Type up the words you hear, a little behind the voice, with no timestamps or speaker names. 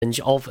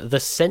of the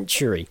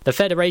century. The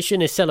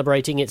Federation is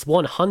celebrating its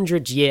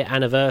 100-year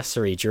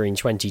anniversary during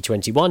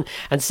 2021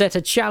 and set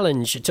a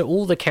challenge to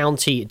all the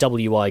county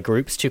WI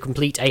groups to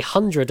complete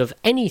 100 of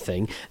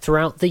anything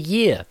throughout the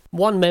year.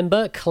 One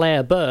member,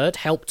 Claire Bird,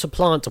 helped to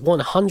plant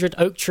 100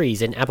 oak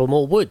trees in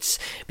Abermore Woods.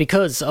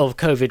 Because of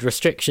COVID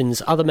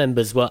restrictions, other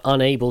members were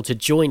unable to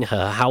join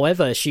her.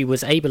 However, she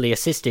was ably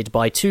assisted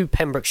by 2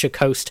 Pembrokeshire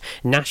Coast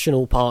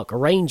National Park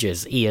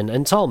rangers, Ian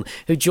and Tom,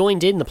 who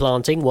joined in the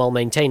planting while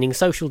maintaining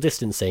social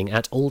distancing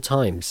at all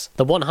times.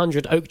 The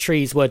 100 oak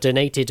trees were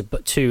donated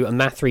to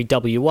Mathry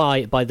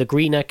WI by the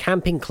Greener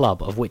Camping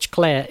Club, of which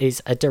Claire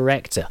is a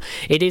director.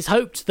 It is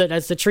hoped that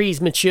as the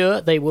trees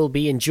mature, they will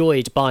be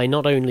enjoyed by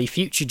not only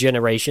future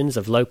generations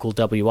of local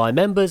WI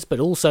members, but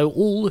also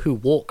all who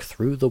walk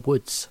through the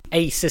woods.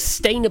 A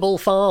sustainable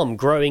farm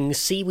growing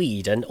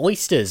seaweed and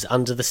oysters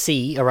under the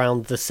sea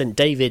around the St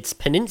David's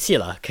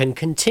Peninsula can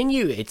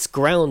continue its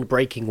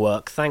groundbreaking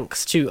work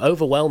thanks to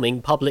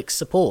overwhelming public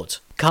support.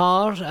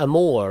 Car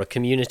Amor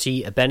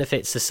Community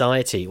Benefit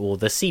Society, or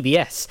the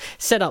CBS,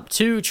 set up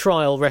 2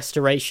 trial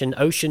restoration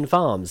ocean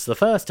farms, the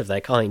first of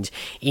their kind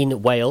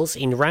in Wales,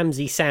 in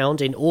Ramsey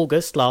Sound in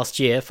August last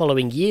year,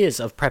 following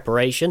years of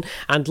preparation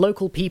and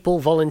local people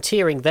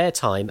volunteering their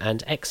time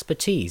and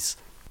expertise.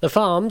 The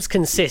farms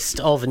consist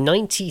of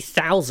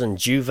 90,000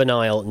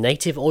 juvenile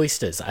native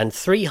oysters and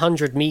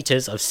 300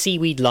 metres of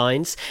seaweed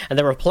lines, and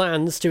there are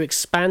plans to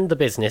expand the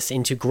business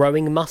into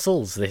growing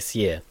mussels this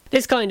year.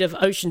 This kind of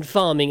ocean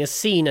farming is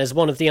seen as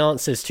one of the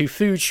answers to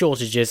food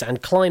shortages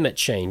and climate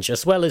change,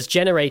 as well as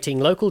generating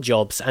local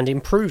jobs and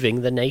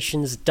improving the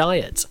nation's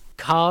diet.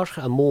 Car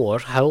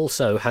Amor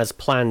also has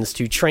plans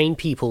to train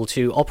people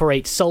to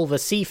operate Solva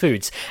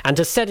Seafoods and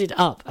to set it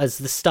up as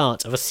the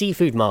start of a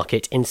seafood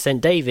market in St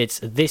David's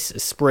this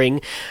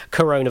spring,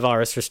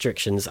 coronavirus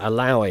restrictions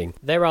allowing.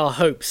 There are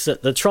hopes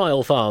that the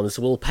trial farms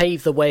will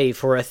pave the way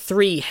for a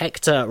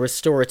 3-hectare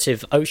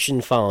restorative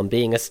ocean farm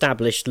being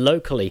established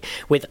locally,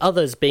 with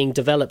others being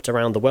developed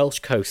around the Welsh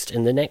coast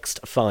in the next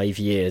 5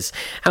 years.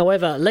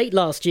 However, late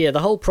last year,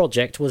 the whole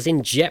project was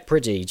in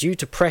jeopardy due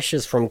to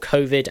pressures from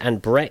COVID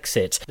and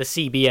Brexit. The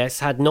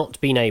CBS had not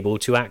been able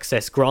to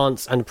access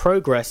grants, and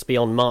progress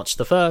beyond March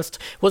the 1st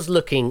was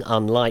looking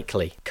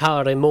unlikely.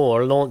 Car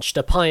Amor launched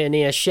a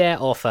pioneer share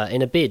offer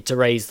in a bid to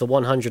raise the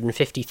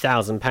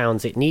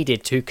 £150,000 it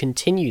needed to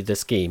continue the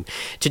scheme.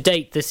 To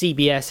date, the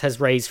CBS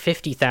has raised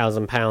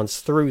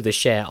 £50,000 through the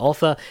share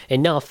offer,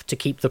 enough to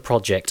keep the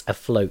project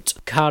afloat.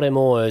 Car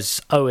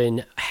Amor's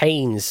Owen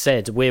Haynes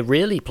said, "We're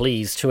really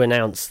pleased to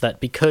announce that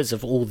because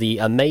of all the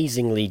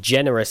amazingly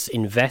generous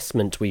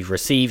investment we've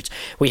received,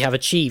 we have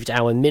achieved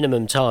our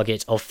minimum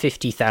target of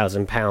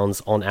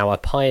 £50,000 on our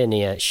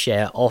pioneer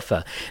share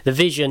offer. The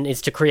vision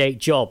is to create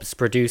jobs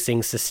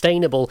producing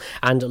sustainable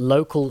and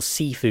local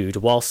seafood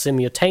while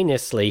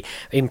simultaneously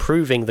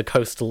improving the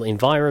coastal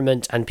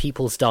environment and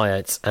people's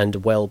diets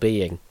and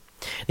well-being."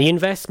 The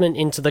investment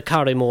into the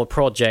Car Amor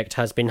project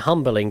has been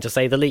humbling, to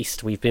say the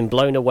least. We've been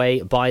blown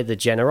away by the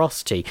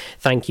generosity.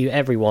 Thank you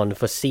everyone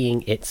for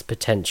seeing its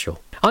potential.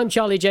 I'm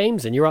Charlie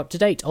James and you're up to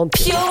date on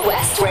Pure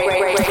West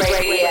Radio.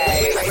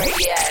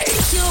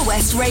 Pure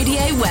West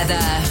Radio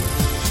weather.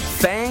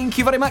 Thank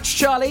you very much,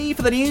 Charlie,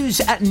 for the news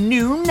at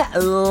noon.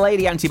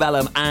 Lady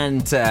Antebellum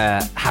and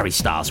Harry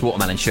Styles,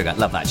 Watermelon Sugar.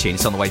 Love that tune.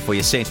 It's on the way for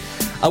you soon.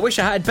 I wish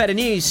I had better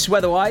news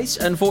weather-wise.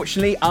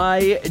 Unfortunately,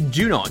 I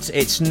do not.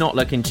 It's not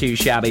looking too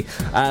shabby.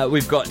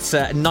 We've got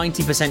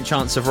 90%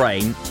 chance of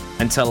rain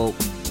until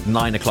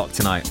 9 o'clock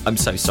tonight. I'm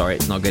so sorry,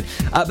 it's not good.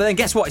 But then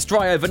guess what? It's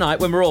dry overnight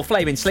when we're all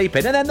flaming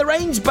sleeping. And then the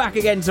rain's back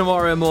again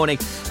tomorrow morning.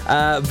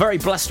 Very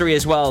blustery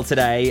as well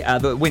today.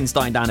 The wind's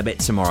dying down a bit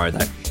tomorrow,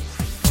 though.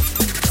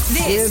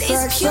 This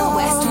is Pure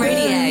West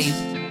Radio.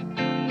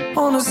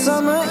 On a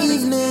summer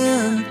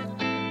evening,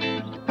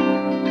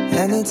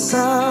 and it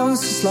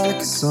sounds just like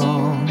a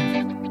song.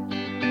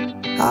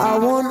 I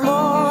want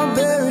more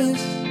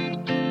berries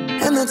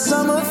and that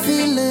summer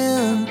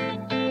feeling.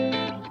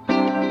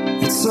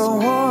 It's so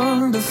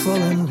wonderful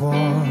and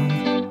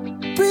warm.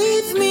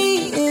 Breathe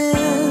me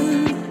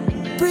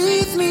in,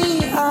 breathe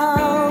me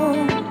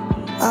out.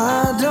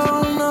 I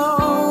don't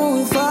know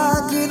if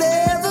I could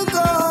ever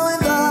go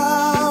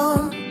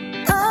without.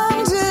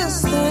 I'm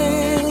just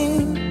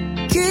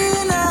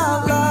thinking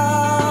out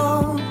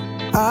loud.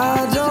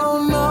 I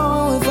don't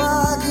know if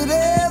I could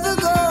ever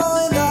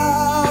go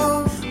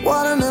without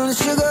watermelon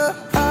sugar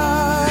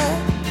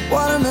high,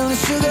 watermelon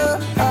sugar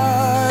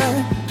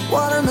high,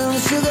 watermelon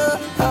sugar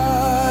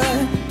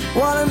high,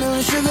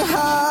 watermelon sugar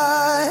high.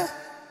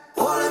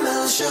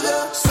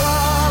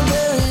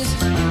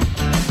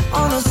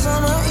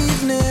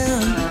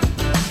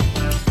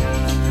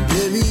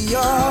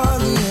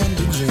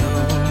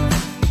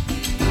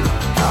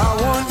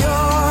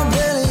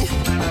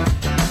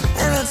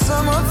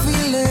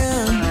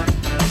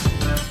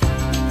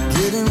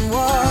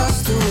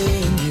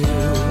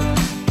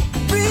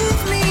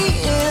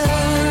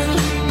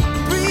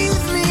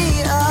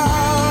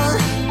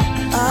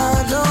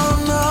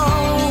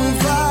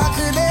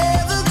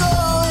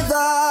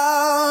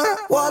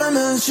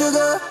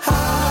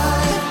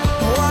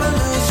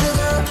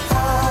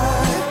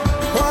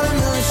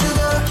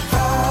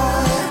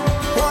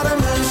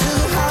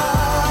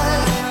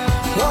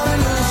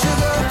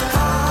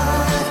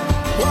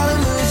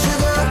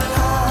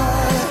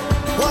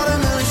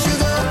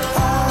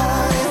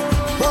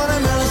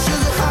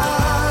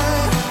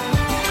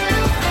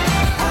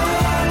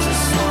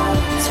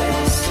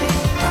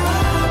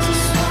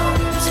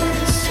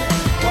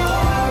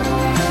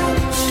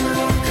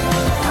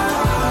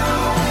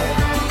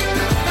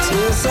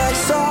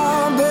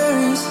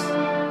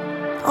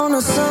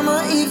 a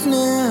summer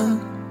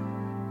evening,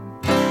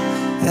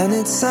 and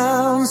it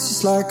sounds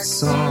just like a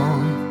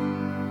song.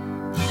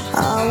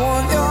 I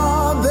want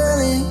your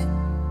belly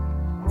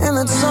and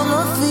that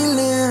summer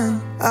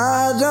feeling.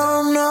 I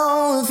don't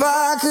know if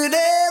I could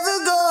ever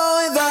go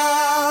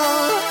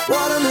without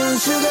watermelon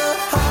sugar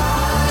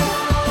high,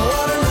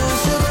 watermelon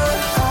sugar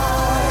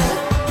high,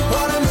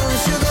 watermelon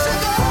sugar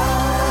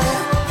high,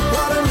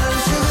 watermelon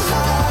sugar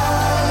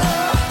high,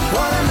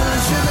 watermelon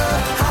sugar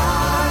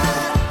high,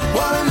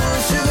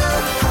 watermelon sugar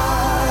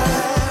high,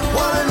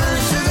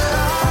 watermelon sugar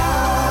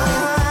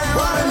high,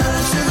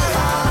 watermelon sugar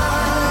high.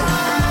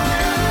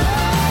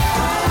 I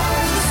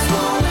just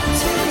wanna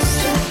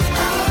taste it. I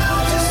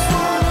just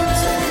wanna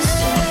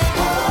taste it.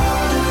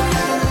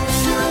 Watermelon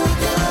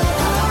sugar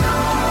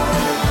high.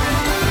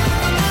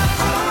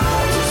 I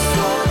just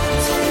wanna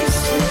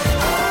taste it.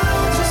 I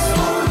just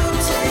wanna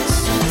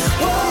taste it.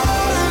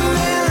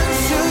 Watermelon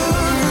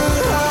sugar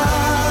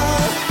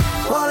high.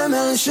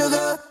 Watermelon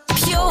sugar.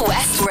 Pure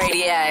West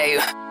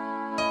Radio.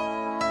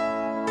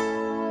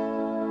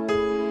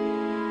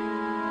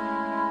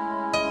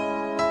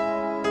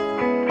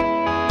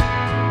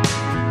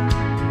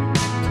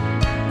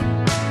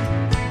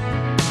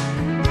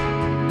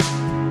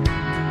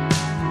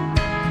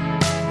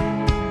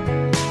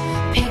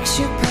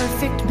 Picture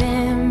perfect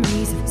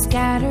memories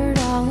scattered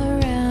all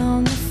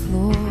around the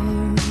floor.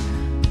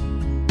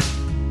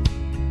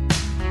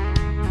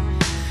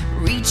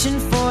 Reaching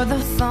for the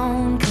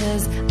phone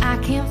 'cause I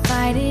can't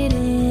fight it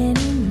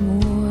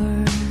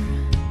anymore.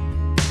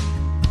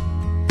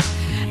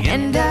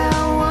 And I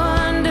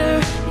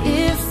wonder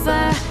if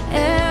I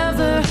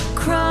ever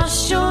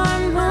cross your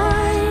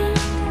mind.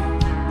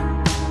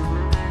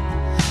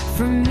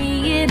 For me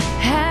it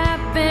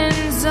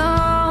happens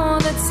all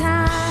the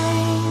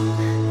time.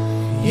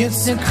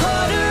 It's a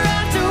quarter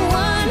after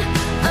one.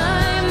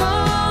 I'm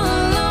all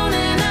alone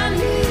and I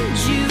need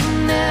you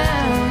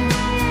now.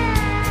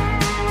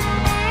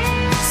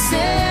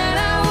 Said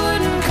I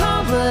wouldn't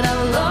call, but I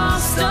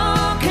lost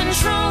all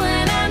control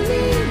and I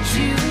need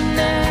you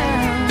now.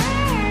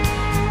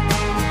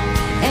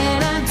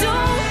 And I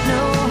don't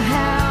know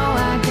how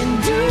I can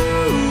do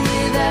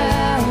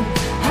without.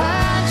 I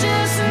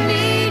just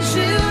need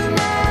you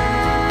now.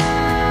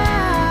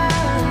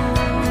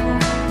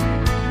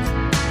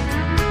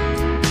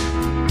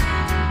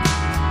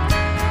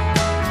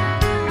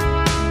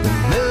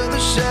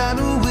 Another shot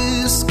of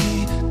whiskey,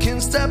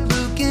 can't stop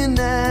looking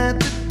at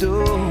the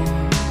door.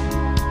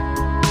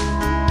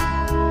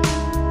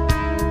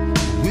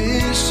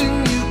 Wishing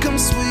you come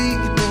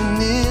sweeping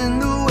in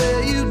the way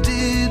you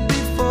did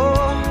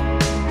before.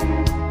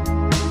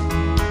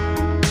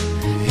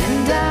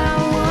 And I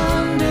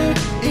wonder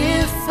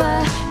if I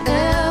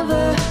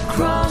ever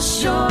cross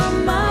your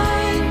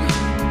mind.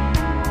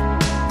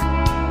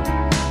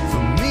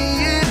 For me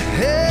it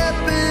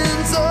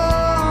happens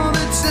all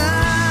the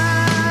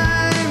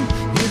time.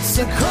 It's a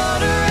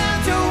quarter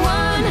after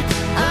one.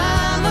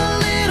 I'm a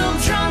little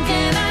drunk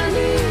and I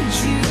need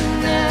you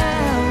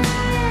now.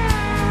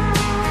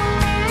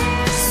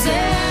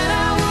 Said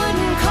I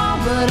wouldn't call,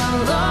 but I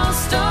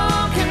lost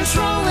all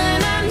control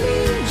and I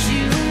need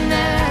you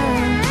now.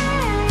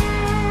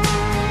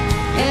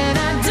 And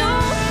I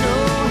don't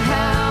know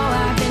how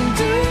I can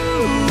do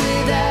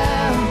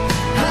without.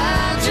 I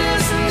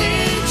just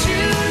need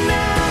you now.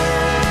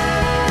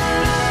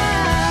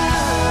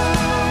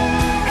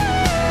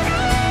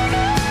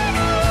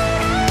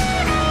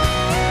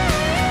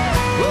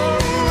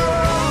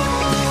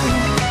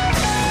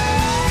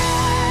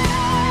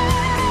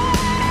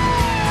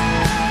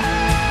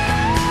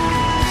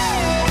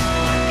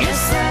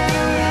 Guess I'd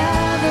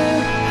rather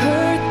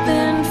hurt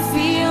than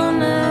feel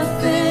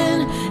nothing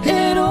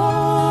at all.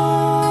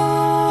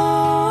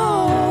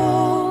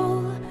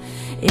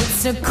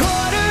 It's a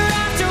quarter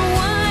after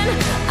one.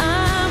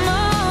 I'm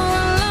all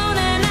alone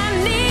and I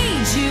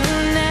need you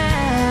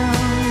now.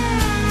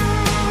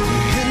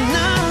 And I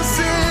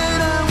said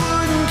I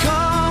wouldn't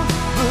call,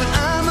 but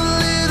I'm a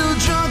little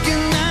drunk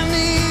and I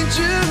need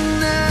you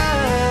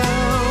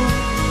now.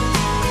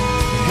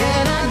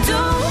 And I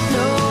don't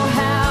know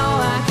how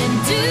I can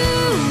do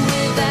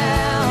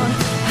without.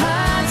 I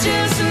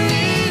just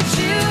need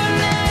you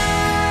now.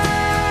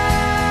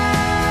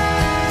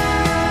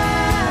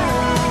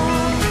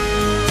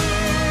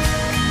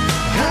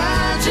 I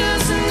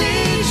just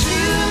need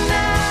you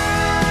now.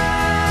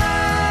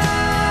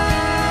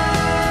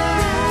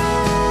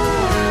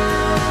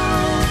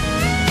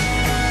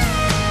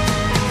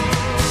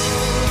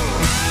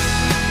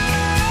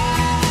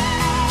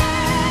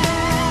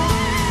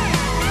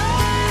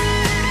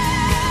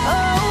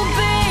 Oh,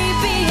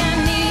 baby, I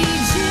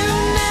need you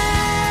now.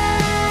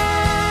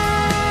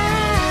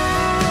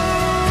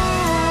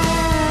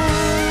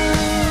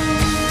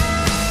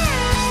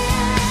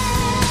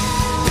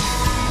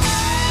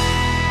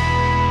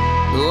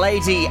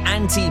 Lady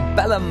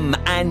Antebellum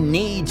and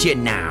Need You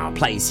Now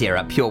plays here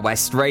at Pure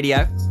West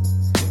Radio.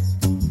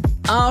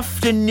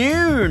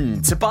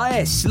 afternoon.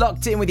 Tobias,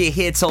 locked in with you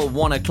here till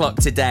 1 o'clock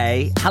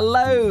today.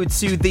 Hello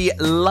to the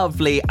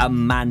lovely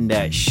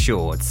Amanda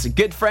Shorts, a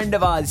good friend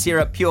of ours here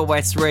at Pure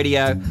West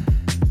Radio.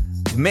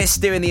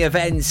 Missed doing the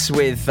events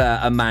with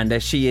Amanda.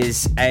 She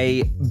is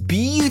a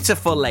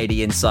beautiful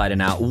lady inside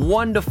and out,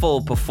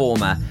 wonderful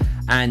performer,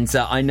 and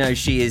I know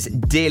she is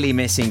dearly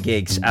missing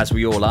gigs, as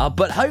we all are,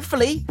 but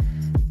hopefully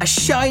a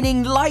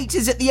shining light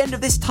is at the end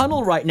of this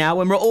tunnel right now,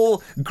 and we're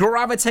all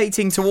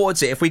gravitating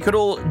towards it. If we could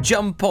all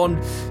jump on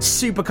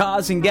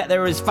supercars and get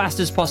there as fast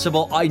as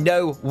possible, I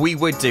know we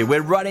would do.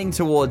 We're running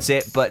towards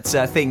it, but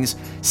things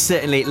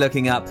certainly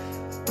looking up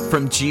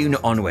from June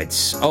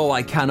onwards. Oh,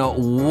 I cannot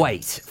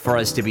wait for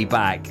us to be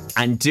back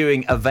and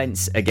doing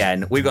events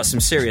again. We've got some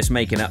serious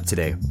making up to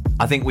do.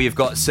 I think we've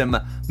got some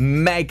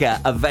mega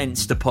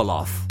events to pull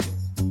off.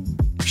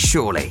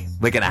 Surely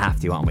we're going to have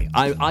to, aren't we?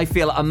 I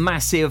feel a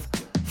massive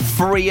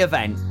free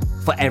event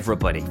for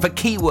everybody, for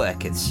key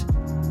workers,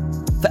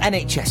 for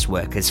NHS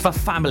workers, for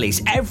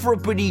families.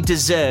 Everybody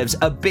deserves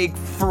a big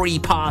free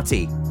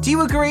party. Do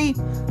you agree?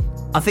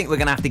 I think we're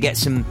going to have to get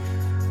some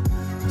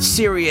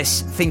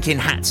serious thinking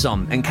hats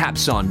on and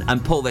caps on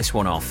and pull this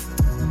one off.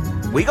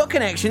 We got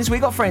connections, we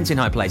got friends in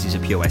high places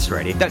at Pure West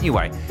Radio. Don't you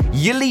worry.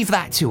 You leave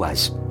that to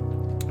us.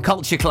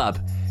 Culture Club,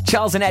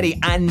 Charles and Eddie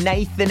and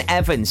Nathan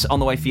Evans on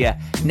the way for you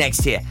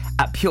next here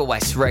at Pure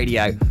West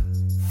Radio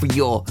for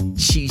your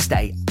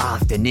Tuesday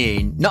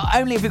afternoon. Not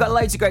only have we got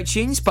loads of great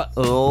tunes, but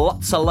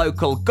lots of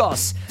local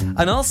goss.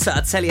 And also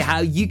I'll tell you how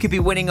you could be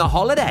winning a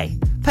holiday,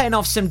 paying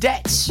off some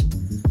debts,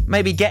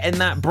 maybe getting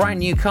that brand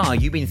new car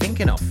you've been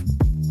thinking of.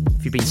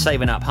 If you've been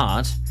saving up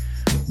hard,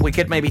 we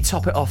could maybe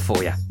top it off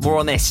for you. More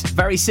on this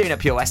very soon at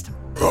Pure West.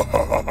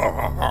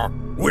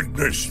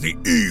 Witness the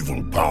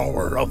evil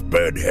power of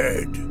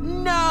Bedhead.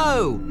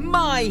 No!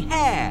 My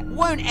hair!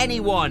 Won't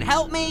anyone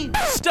help me?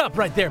 Stop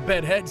right there,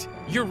 Bedheads.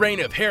 Your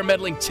reign of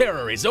hair-meddling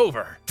terror is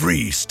over.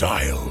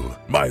 Freestyle,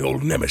 my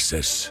old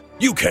nemesis.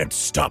 You can't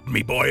stop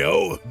me,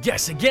 boyo.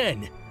 Guess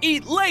again.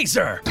 Eat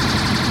laser!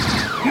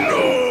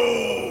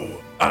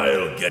 No!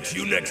 I'll get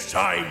you next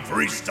time,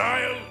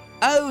 Freestyle.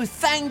 Oh,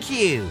 thank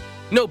you.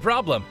 No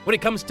problem. When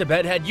it comes to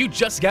Bedhead, you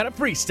just gotta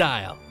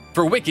freestyle.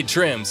 For wicked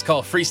trims,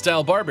 call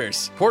Freestyle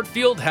Barbers,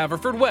 Portfield,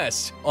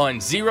 Haverfordwest, on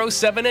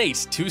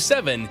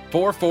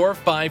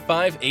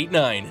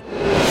 07827445589.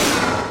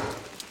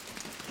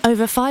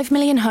 Over 5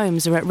 million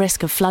homes are at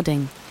risk of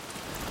flooding,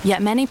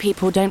 yet many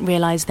people don't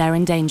realise they're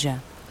in danger.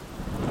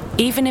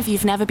 Even if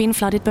you've never been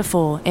flooded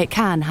before, it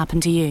can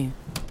happen to you.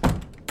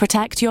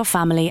 Protect your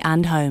family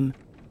and home.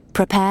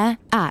 Prepare,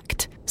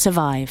 act,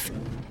 survive.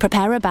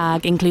 Prepare a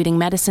bag including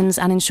medicines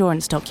and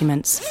insurance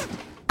documents.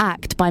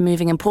 Act by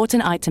moving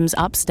important items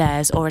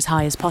upstairs or as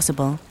high as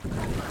possible.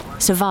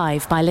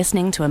 Survive by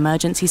listening to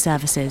emergency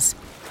services.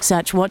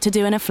 Search what to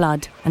do in a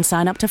flood and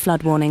sign up to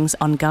flood warnings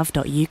on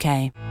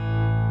gov.uk.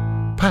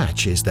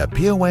 Patch is the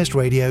Pure West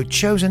Radio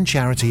chosen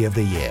charity of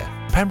the year.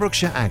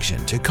 Pembrokeshire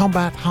Action to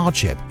Combat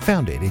Hardship,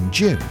 founded in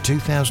June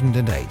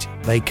 2008.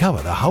 They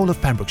cover the whole of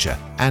Pembrokeshire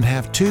and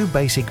have 2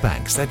 basic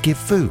banks that give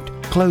food,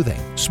 clothing,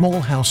 small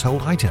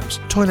household items,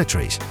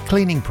 toiletries,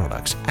 cleaning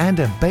products, and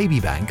a baby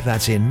bank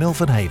that's in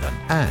Milford Haven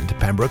and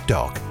Pembroke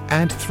Dock,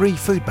 and 3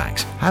 food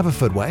banks,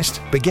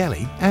 Haverfordwest,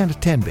 Begelly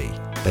and Tenby.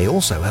 They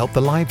also help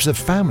the lives of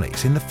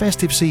families in the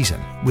festive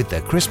season with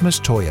their Christmas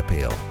toy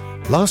appeal.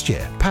 Last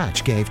year,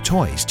 Patch gave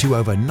toys to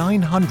over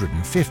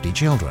 950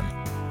 children.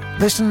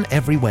 Listen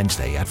every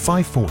Wednesday at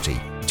 5:40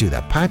 to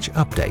the Patch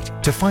Update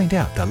to find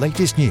out the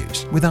latest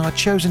news with our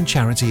chosen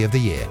charity of the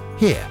year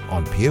here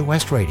on Pure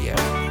West Radio.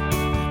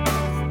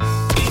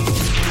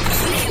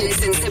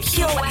 Listen to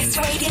Pure West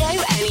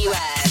Radio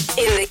anywhere.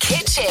 In the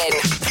kitchen,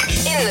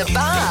 in the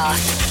bath,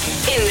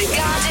 in the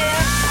garden,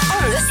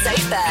 on the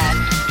sofa,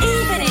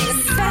 even in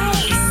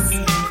space.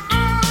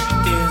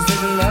 Is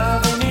there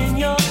loving in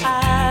your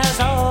eyes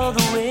all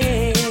the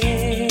way?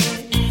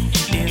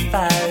 If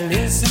I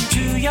listen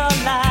to your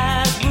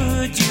lies,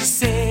 would you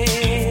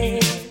say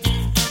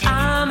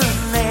I'm a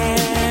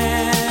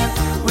man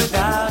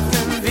without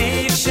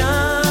conviction?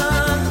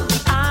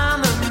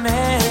 I'm a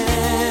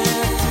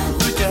man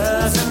who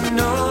doesn't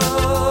know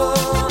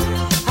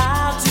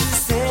how to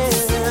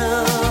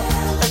sell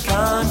a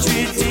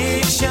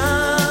contradiction.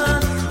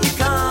 You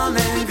come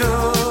and go.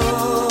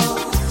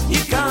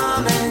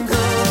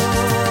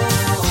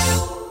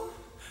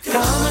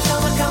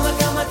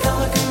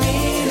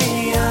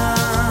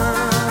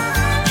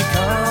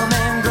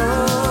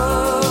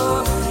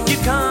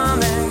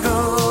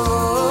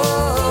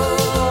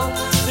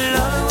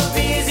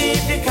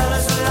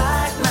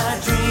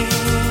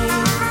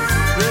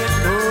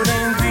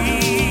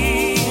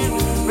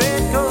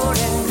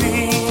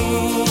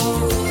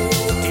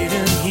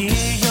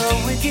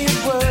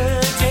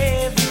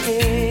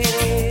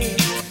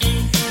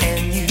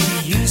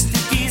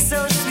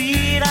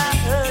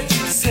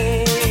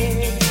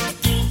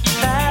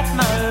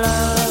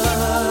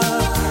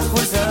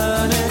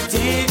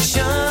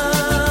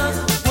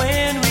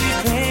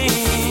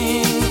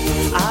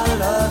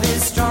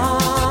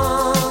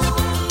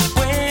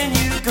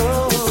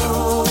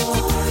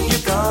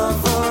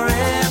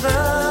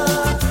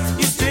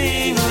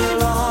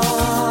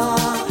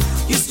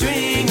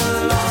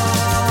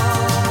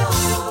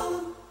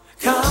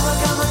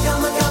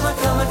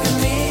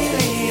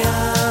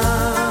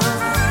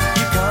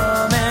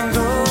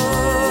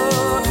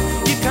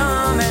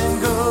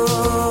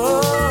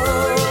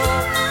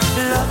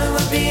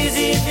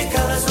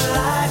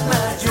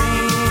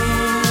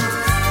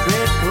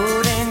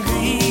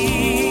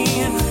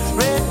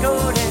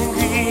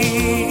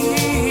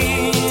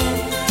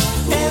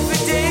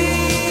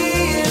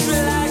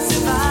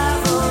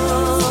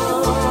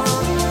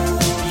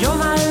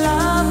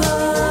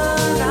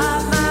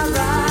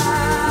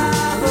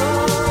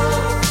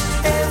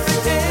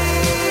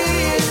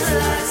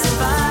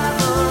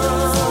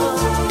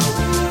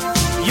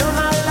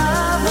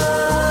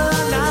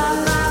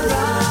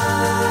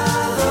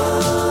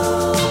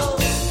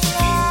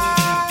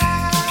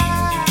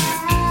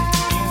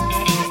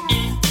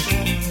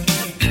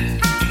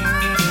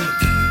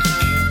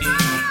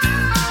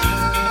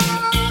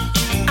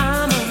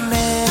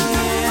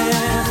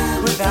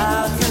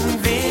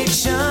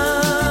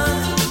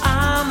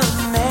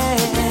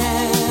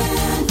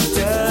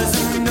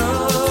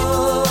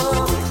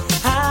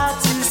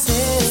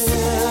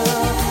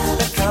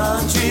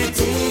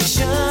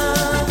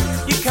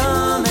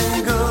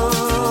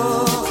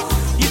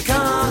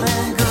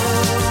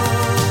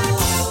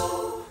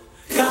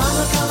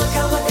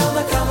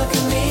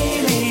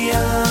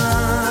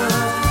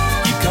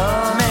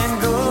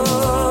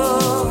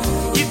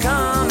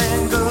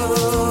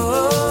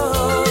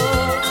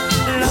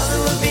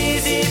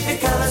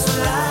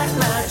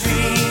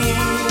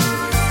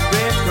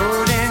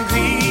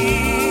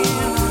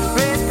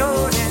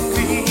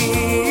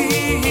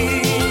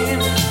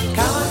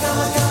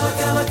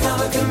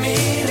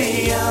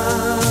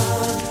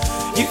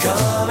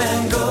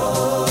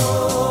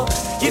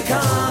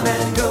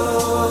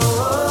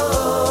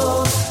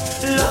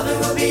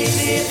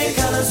 if your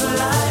colors are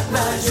like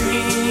my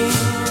dream.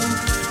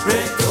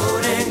 Red,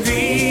 gold, and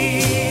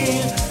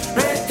green.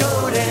 Red,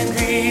 gold, and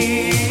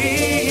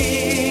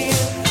green.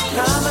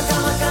 Come on,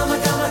 come on, come on,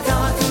 come on,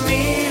 come on,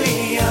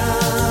 chameleon.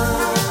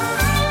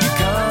 You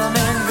come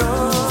and go.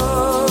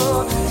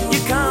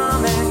 You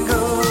come and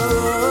go.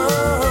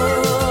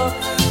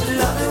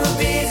 Loving would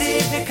be easy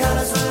if your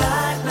colors were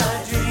like my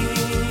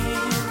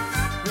dream.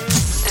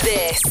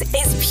 This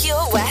is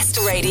Pure West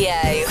Radio.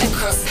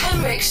 Across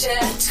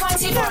Pembrokeshire,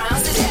 24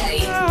 hours a day.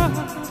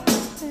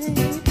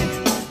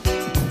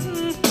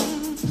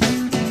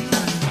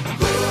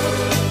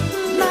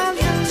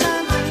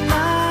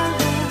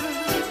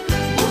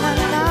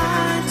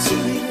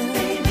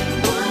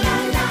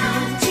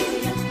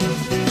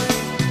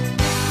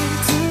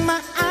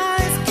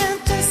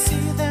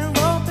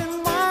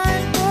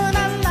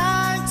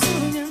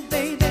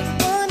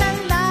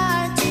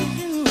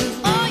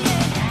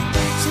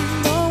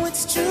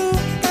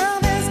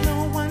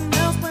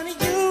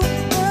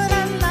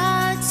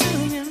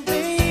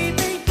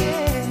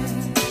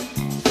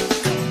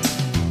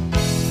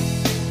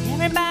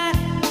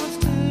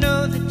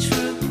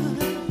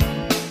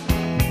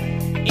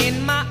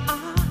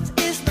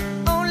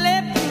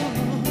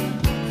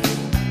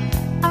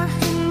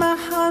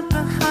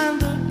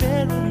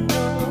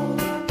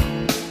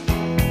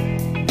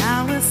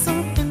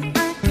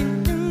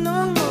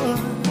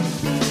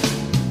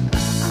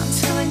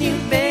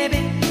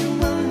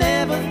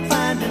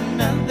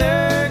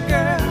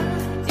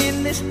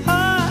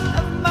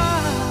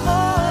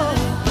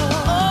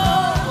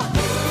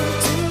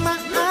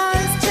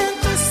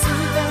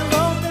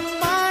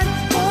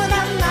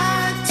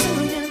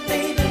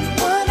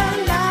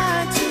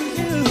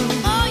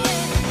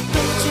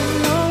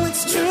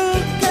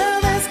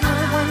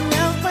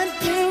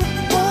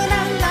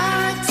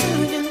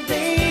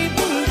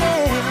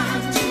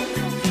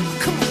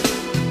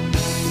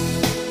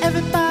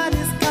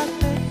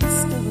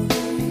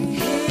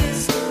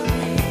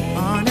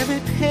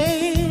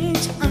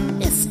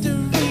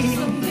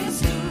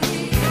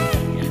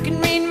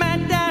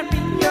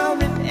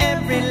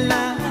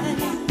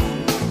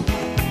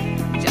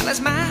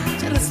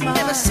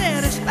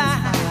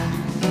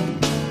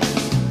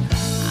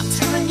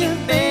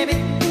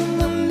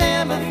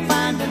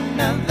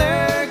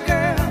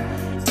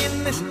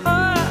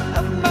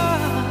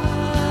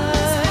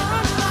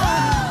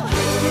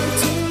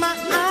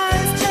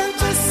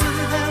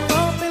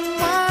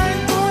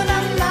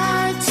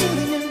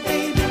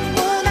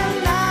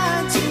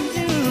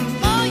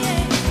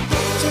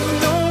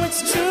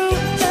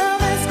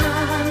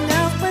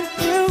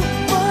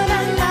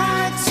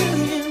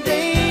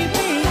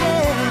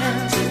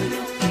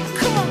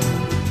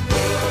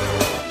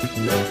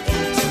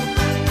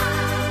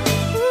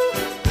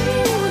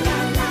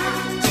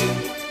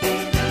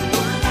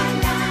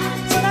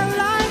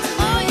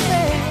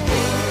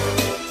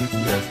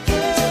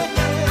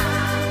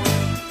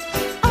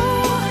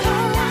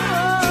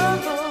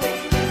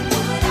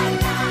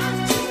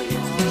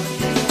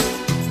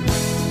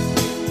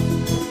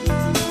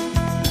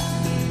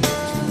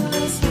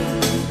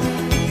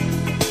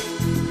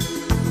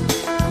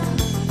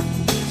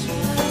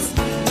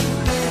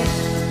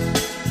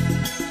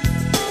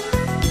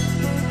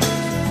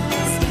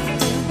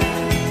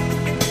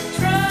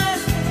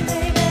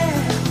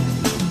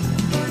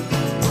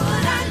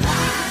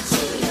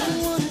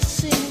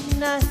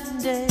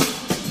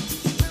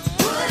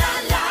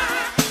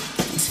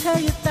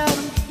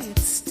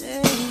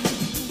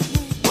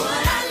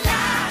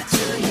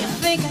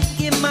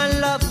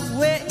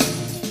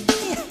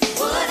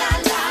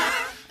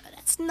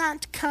 Not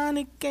the kind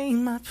of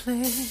game I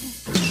play.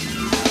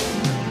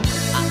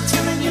 I'm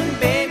telling you,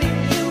 baby,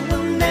 you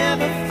will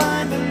never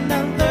find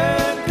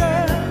another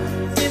girl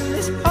in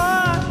this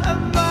heart of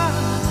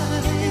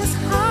mine. In this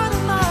heart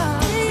of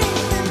mine,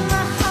 in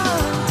my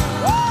heart.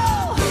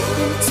 Woo!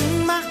 Into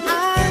my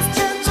eyes,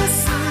 can't you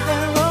see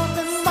they're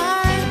open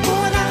wide?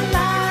 Would I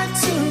lie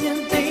to you,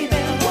 baby?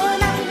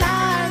 Would I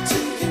lie to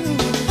you?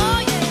 Oh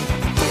yeah.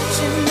 Don't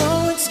you know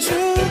it's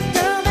true,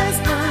 girl? There's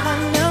no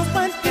one else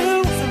but you.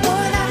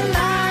 Would I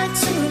lie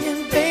to you,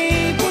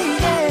 baby?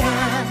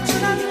 Yeah.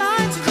 Should I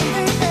lie to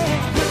you,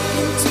 baby?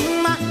 Into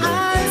my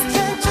eyes,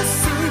 can't you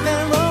see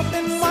they're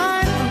open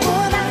wide?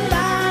 Would I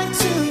lie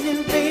to you,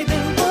 baby?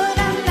 Would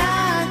I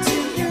lie to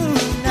you?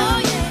 Oh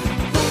yeah.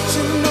 Don't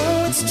you know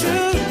it's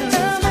true,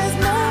 girl? There's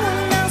no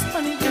one else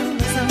but you.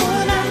 So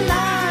would I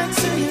lie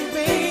to you,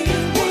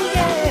 baby?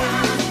 Yeah.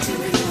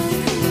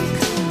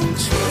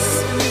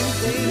 Trust me,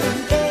 baby.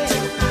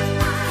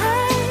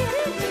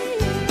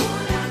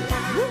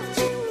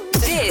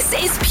 This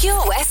is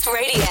Pure West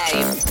Radio.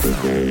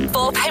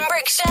 For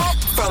Pembrokeshire,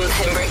 from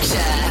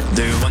Pembrokeshire.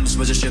 There once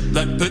was a ship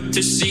that put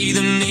to sea.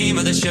 The name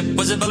of the ship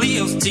was a Billy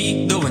of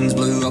Tea. The winds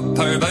blew up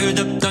her bow,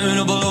 up down,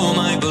 oh below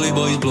my bully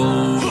boys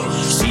blow.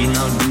 She'd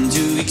not been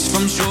 2 weeks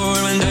from shore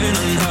when down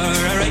on her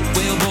a right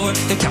whale bore.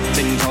 The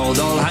captain called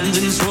all hands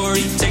and swore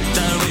he'd take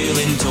that whale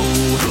in tow.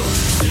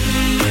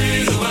 Soon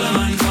may the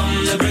wellerman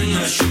come to bring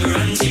us sugar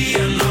and tea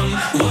and rum.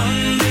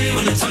 One day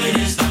when the time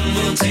is done,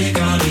 we'll take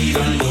our leave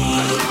and go.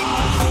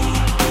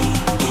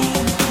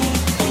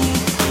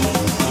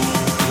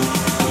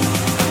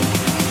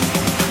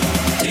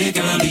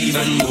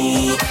 even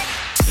more.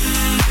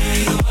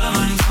 Someday the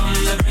wellerman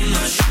comes to bring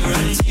us sugar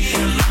and tea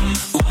and rum.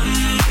 One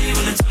day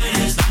when the time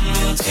is done,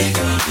 we'll take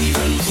our leave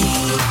and go.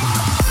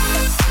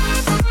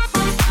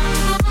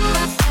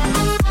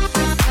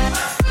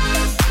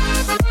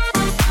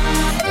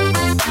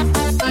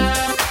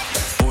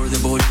 Before the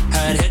boat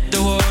had hit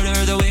the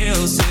water, the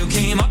whale sail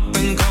came up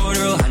and caught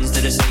her. Hands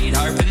to the side,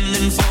 harping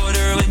and fought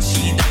her when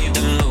she dived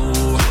down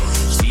low.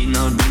 She'd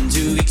not been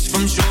 2 weeks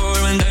from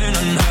shore when down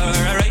on her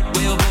a right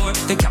whale bore.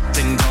 The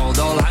captain called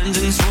all hands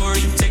and swore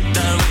he'd take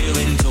that whale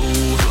in tow.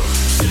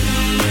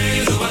 Soon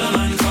may the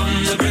wellerman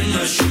come to bring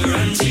us sugar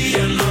and tea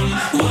and rum.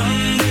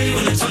 One day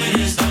when the time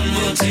is done,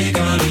 we'll take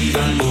our leave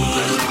and go.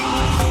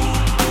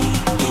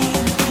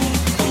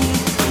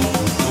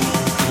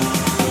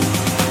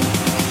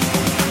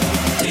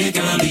 Take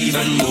our leave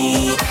and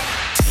go.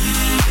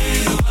 Someday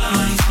the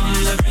wellerman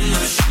comes to bring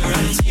us sugar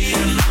and tea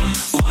and rum.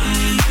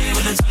 One day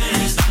when the time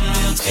is done,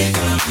 we'll take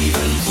our leave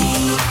and go.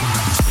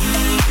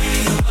 Someday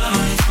the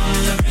wellerman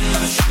comes to bring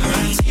us sugar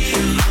and tea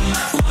and rum.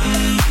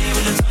 One day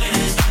when the time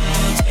is done,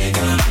 we'll take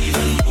our leave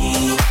and go.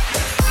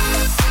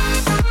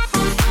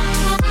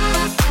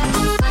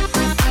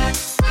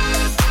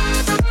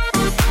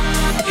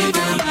 Take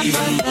our leave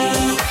and go.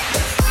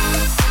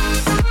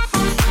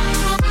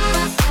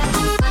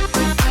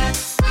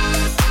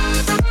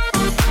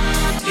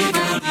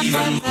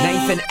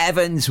 Nathan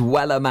Evans,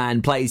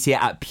 Wellerman, plays here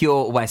at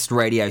Pure West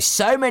Radio.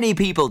 So many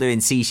people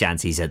doing sea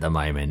shanties at the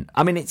moment.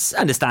 I mean, it's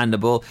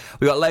understandable.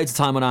 We've got loads of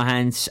time on our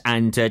hands,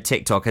 and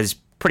TikTok has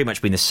pretty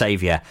much been the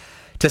saviour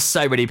to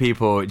so many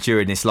people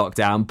during this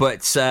lockdown.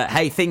 But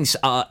hey, things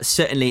are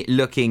certainly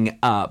looking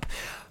up.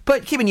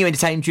 But keeping you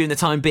entertained during the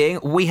time being,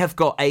 we have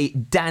got a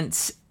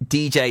dance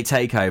DJ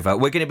takeover.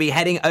 We're going to be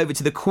heading over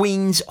to the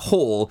Queen's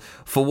Hall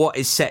for what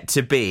is set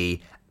to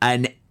be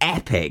an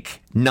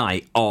epic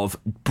night of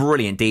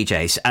brilliant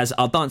DJs as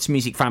our dance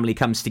music family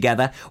comes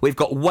together. We've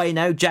got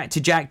Wayno, Jack to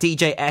Jack,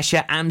 DJ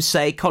Escher,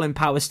 Amsay, Colin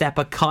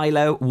Powerstepper,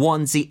 Kylo,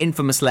 Wanzi,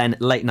 Infamous Len,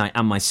 Late Night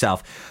and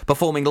myself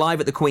performing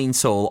live at the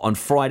Queen's Hall on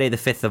Friday the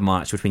 5th of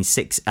March between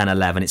 6 and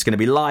 11. It's going to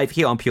be live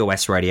here on Pure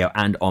West Radio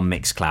and on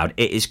Mixcloud.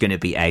 It is going to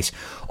be ace.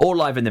 All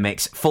live in the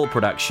mix, full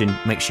production.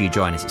 Make sure you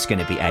join us. It's going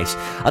to be ace.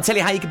 I'll tell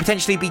you how you could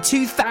potentially be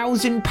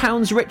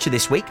 £2,000 richer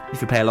this week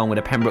if you play along with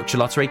a Pembrokeshire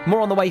lottery.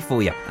 More on the way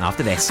for you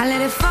after this. I let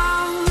it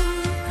fall,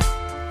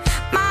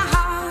 my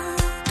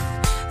heart,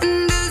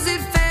 and as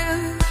it fell,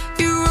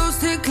 you rose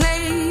to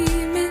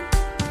claim it.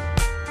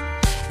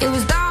 It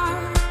was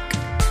dark,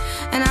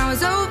 and I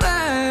was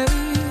over,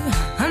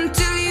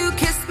 until you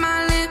kissed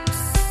my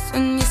lips,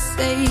 and you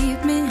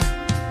saved me.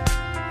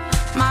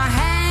 My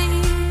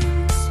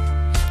hands,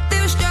 they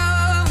were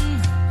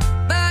strong,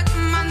 but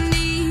my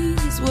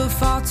knees were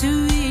far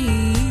too weak.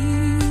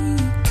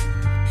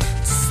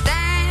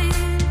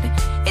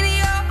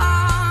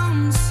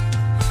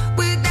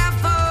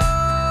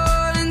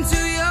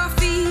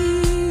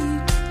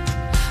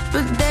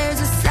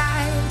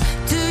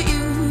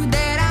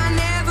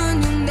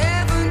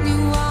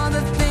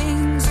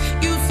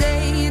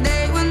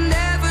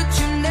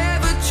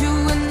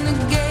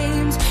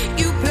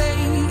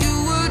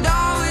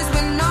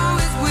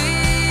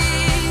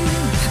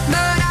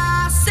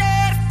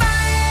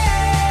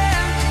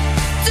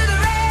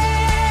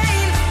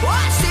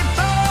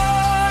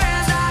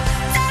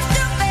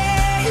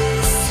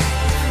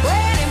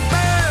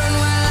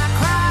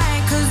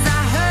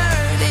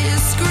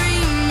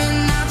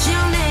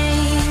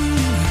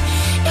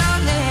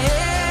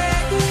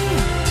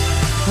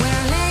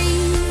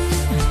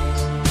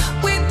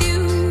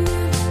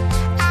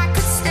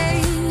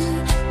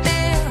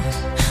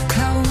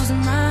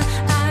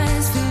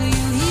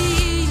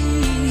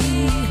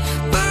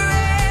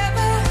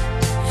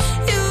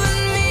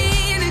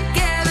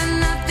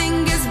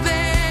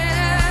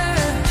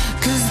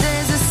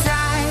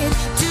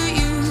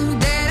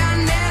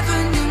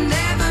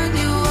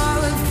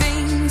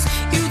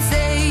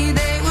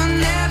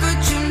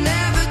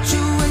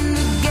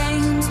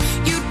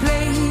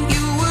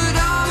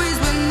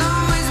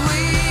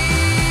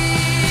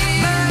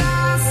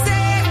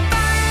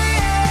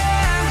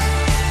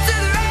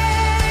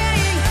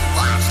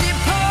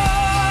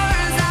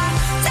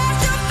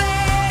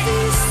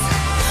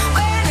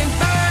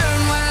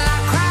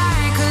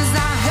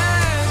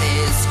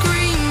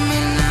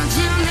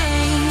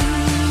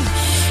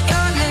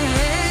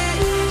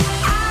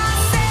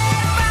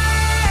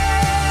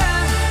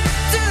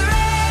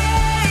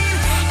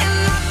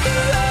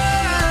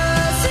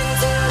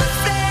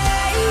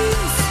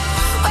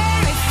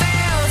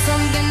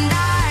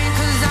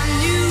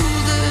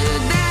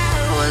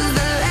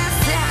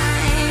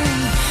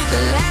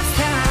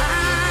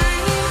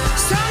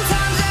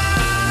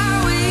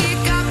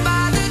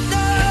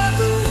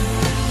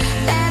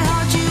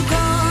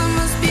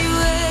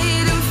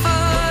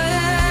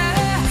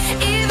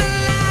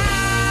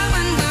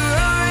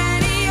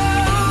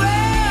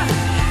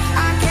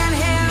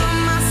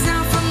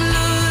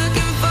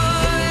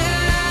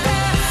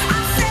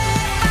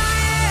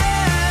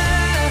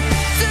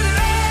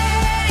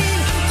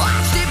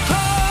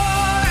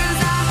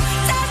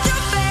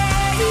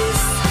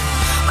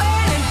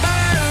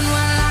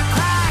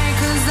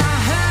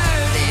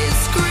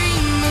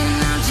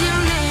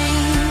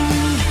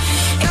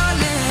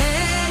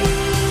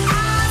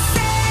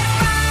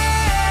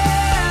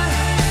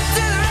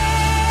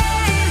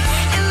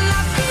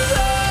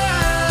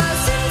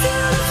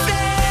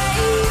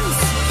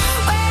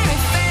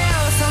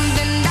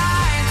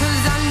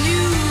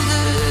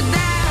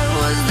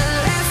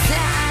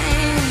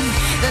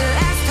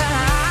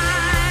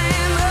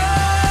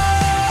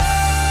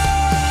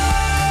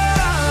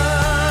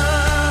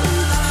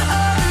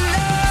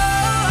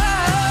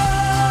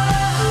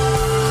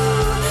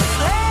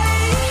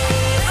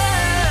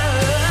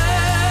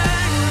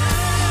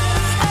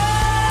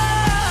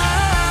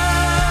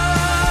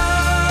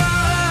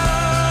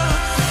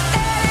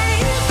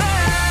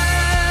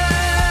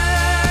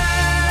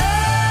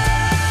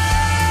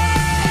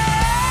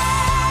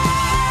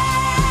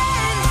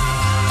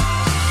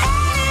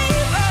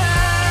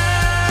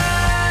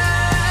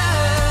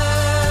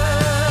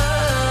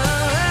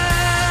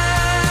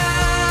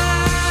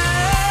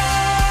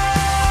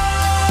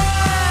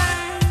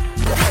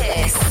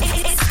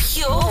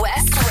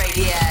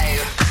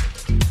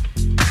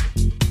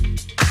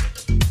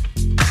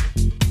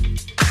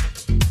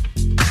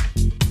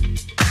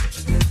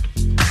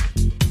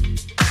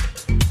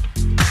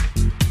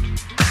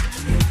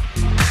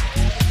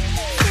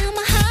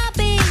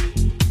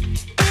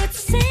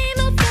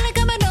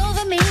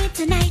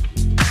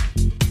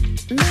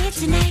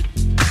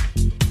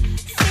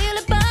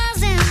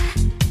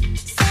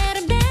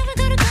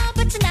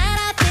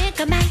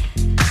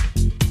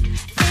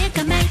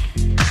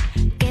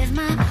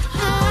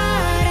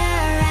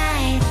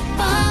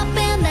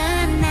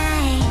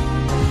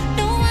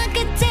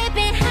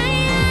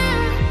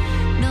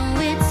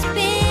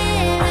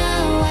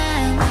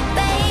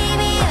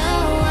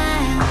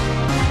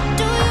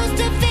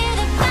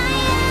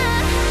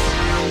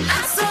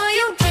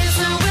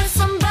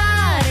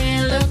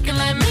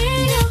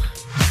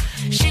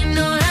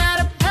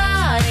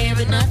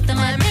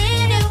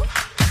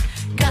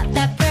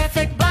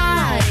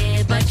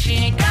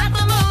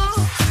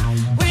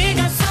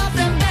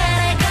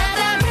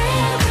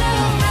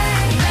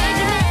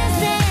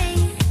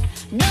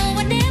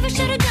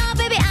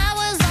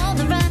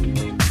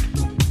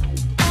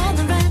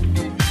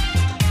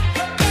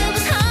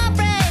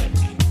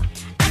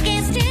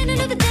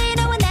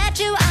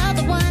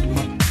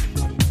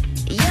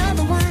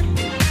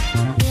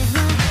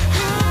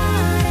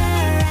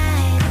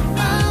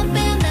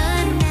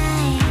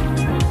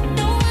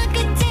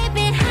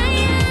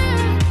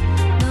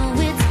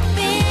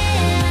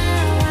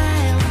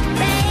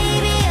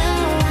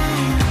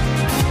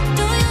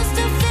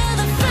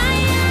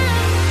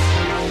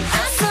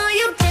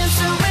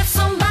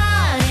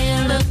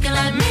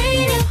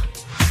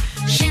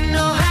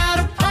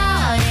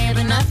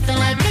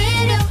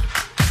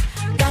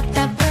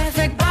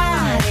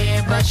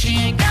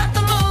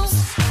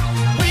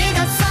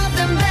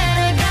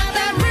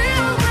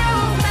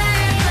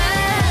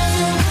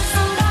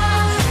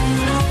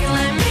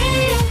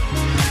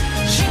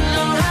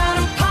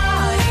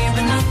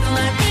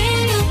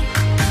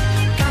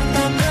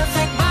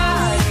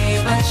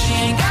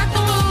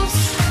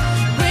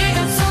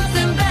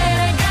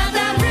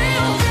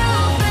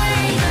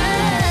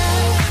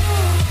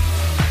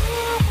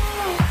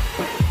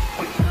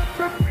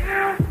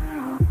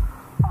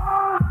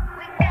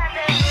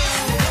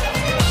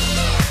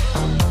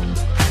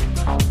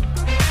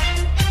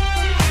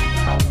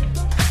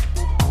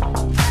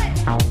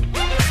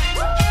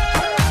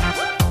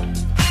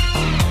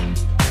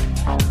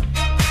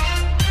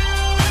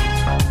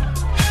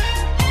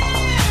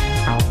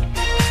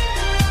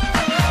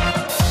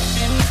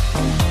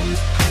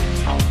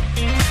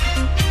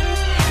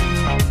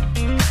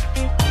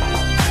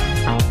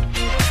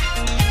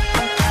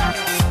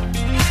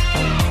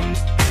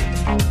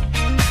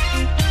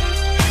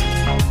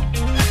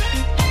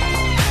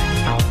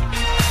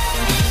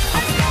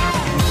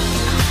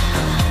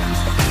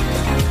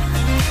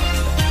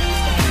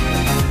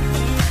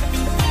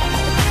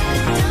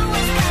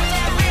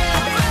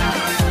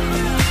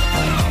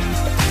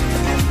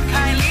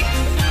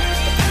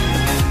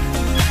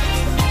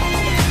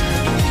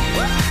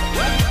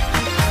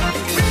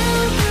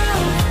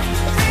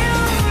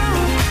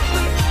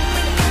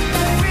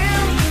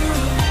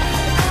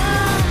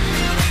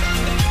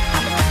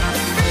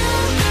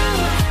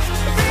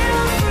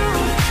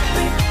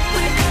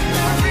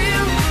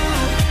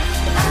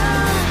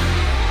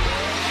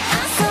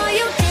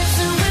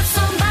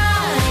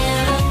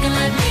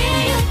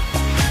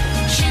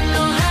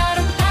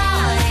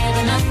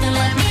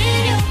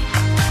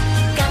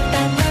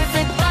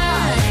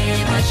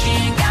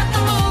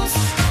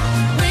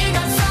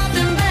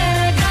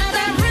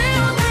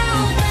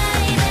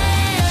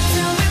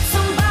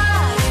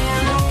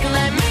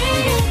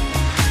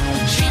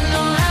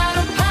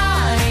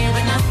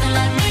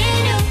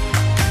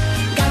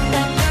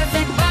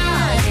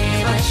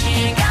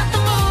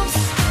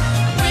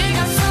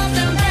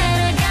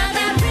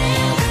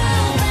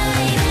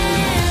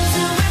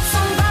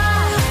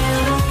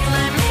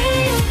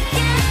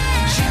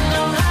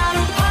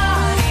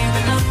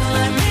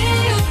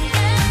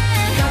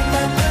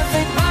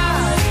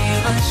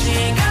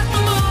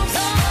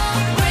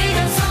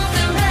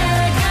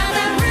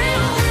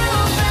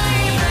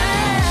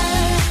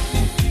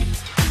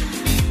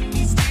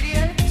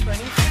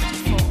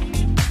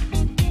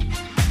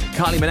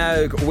 Kylie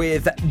Minogue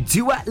with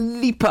Dua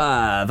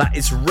Lipa. That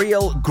is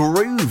Real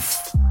Groove.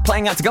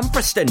 Playing out to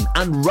Gumpreston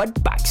and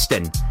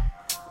Rudbaxton.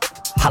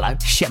 Hello,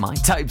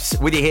 Shemai Tobes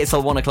with you here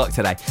till 1 o'clock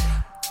today.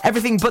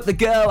 Everything But the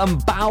Girl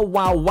and Bow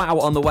Wow Wow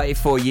on the way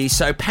for you.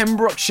 So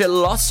Pembrokeshire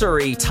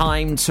Lottery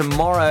time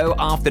tomorrow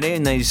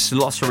afternoon. Those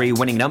lottery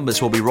winning numbers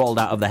will be rolled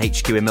out of the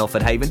HQ in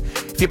Milford Haven.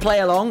 If you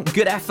play along,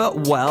 good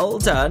effort, well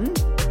done.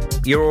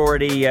 You're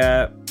already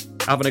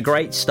having a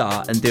great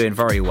start and doing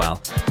very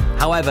well.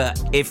 However,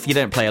 if you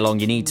don't play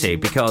along, you need to,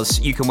 because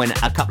you can win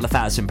a couple of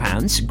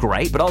 £1,000.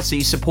 Great, but also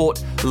you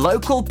support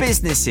local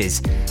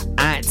businesses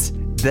at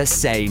the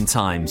same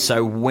time.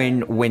 So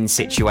win-win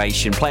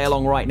situation. Play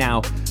along right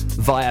now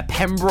via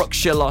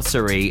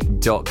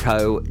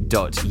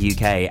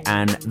pembrokeshirelottery.co.uk,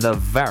 and the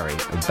very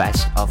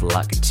best of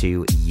luck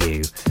to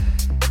you.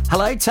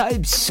 Hello,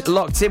 Tobes.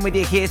 Locked in with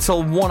you here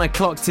till 1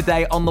 o'clock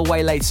today. On the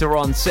way later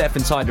on, Surf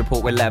and Tide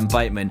Report with Len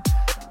Bateman.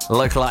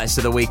 Local artist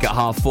of the week at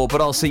 4:30,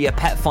 but also your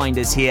pet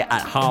finders here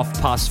at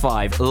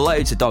 5:30.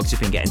 Loads of dogs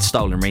have been getting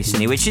stolen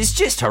recently, which is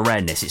just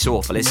horrendous. It's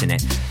awful, isn't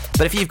it?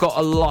 But if you've got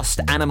a lost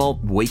animal,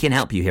 we can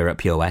help you here at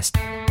Pure West.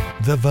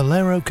 The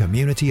Valero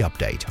Community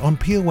Update on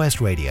Pure West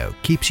Radio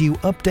keeps you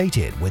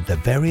updated with the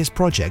various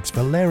projects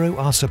Valero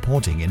are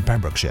supporting in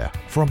Pembrokeshire,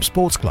 from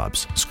sports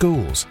clubs,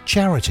 schools,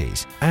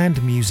 charities and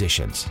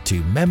musicians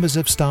to members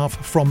of staff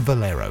from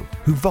Valero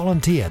who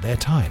volunteer their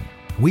time.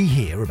 We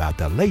hear about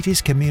the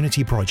latest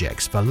community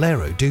projects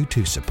Valero do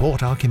to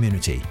support our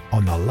community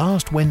on the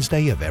last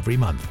Wednesday of every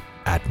month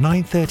at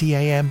 9:30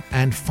 a.m.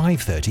 and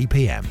 5:30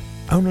 p.m.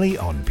 only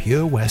on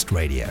Pure West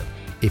Radio.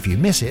 If you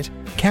miss it,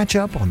 catch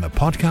up on the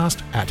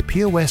podcast at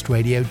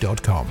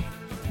purewestradio.com.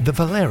 The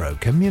Valero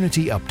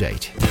Community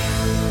Update.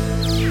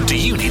 Do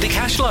you need a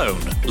cash loan?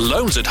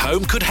 Loans at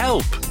Home could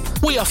help.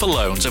 We offer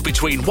loans of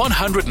between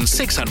 £100 and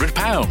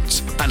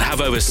 £600 and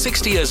have over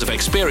 60 years of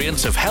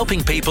experience of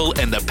helping people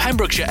in the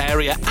Pembrokeshire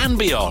area and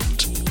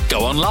beyond. Go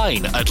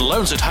online at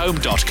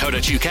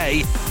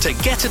loansathome.co.uk to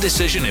get a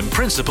decision in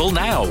principle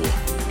now.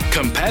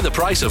 Compare the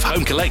price of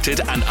home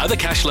collected and other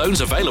cash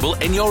loans available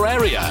in your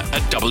area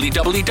at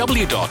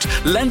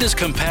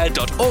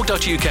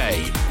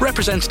www.lenderscompare.org.uk.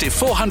 Representative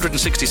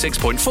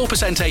 466.4%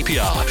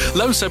 APR.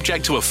 Loan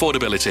subject to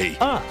affordability.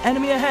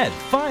 Enemy ahead.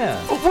 Fire.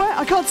 Where?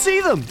 I can't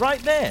see them.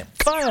 Right there.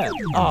 Fire.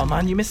 Oh,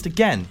 man, you missed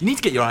again. You need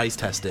to get your eyes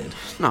tested.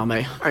 Nah,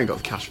 mate, I ain't got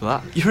the cash for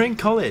that. You're in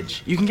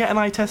college. You can get an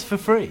eye test for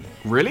free.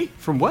 Really?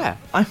 From where?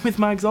 I'm with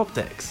Mags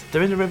Optics.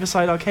 They're in the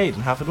Riverside Arcade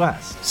in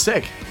Haverfordwest.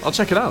 Sick. I'll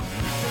check it out.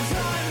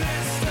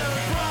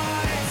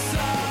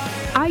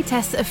 Eye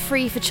tests are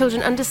free for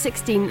children under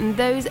 16 and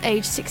those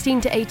aged 16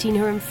 to 18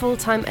 who are in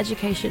full-time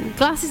education.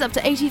 Glasses up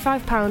to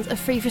 £85 are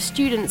free for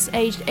students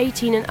aged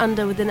 18 and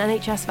under with an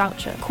NHS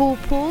voucher. Call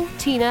Paul,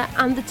 Tina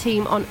and the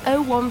team on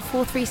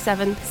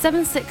 01437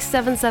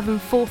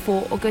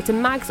 767744 or go to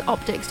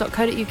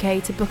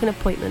magsoptics.co.uk to book an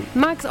appointment.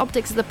 Mags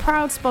Optics are the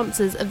proud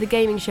sponsors of the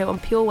gaming show on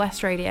Pure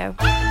West Radio.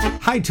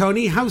 Hi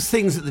Tony, how's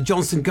things at the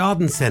Johnston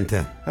Garden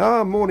Centre?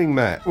 Morning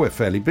Matt. We're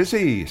fairly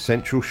busy.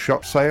 Central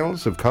shop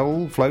sales of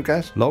coal, flow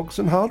gas, logs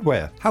and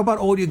hardware. How about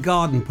all your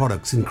garden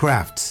products and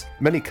crafts?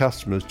 Many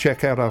customers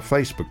check out our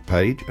Facebook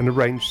page and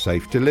arrange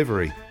safe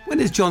delivery. When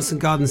is Johnston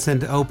Garden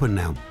Centre open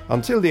now?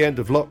 Until the end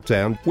of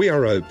lockdown, we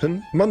are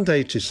open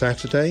Monday to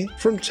Saturday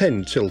from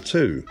 10 till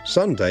 2,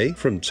 Sunday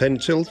from 10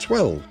 till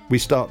 12. We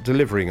start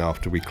delivering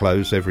after we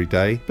close every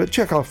day, but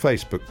check our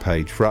Facebook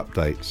page for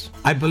updates.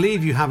 I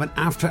believe you have an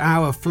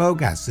after-hour flow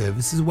gas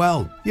service as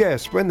well.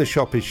 Yes, when the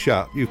shop is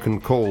shut, you can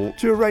call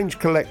to arrange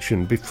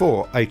collection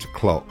before 8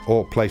 o'clock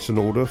or place an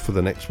order for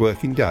the next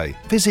working day.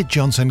 Visit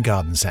Johnston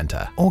Garden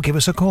Centre or give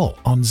us a call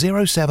on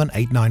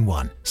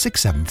 07891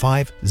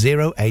 675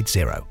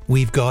 080.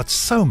 We've got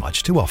so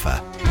much to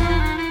offer.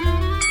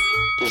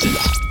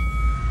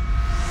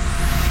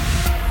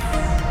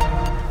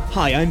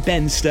 Hi, I'm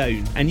Ben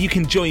Stone, and you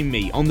can join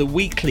me on the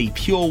weekly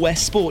Pure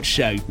West Sports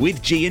Show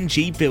with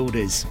G&G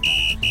Builders.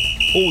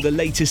 All the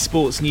latest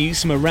sports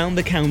news from around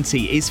the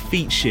county is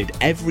featured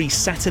every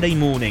Saturday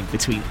morning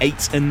between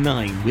 8 and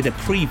 9 with a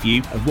preview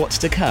of what's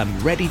to come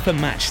ready for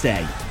match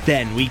day.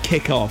 Then we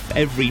kick off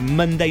every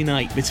Monday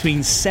night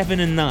between 7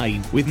 and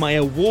 9 with my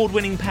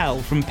award-winning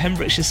pal from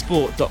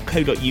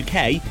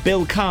pembrokeshiresport.co.uk,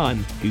 Bill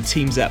Kahn, who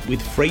teams up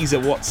with Fraser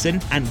Watson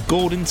and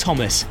Gordon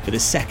Thomas for the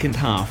second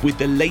half with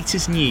the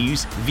latest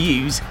news,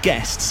 views,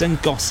 guests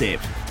and gossip.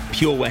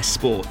 Pure West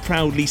Sport,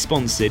 proudly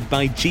sponsored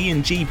by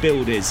G&G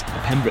Builders,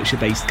 a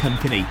Pembrokeshire-based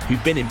company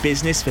who've been in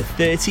business for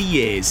 30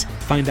 years.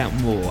 Find out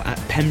more at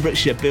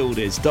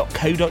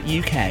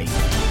pembrokeshirebuilders.co.uk.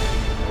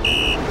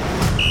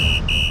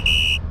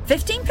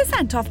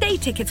 15% off day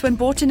tickets when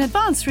bought in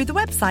advance through the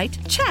website?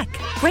 Check.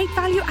 Great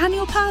value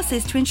annual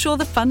passes to ensure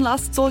the fun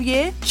lasts all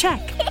year?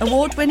 Check.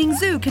 Award-winning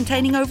zoo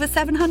containing over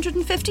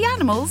 750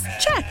 animals?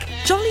 Check.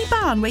 Jolly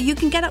barn where you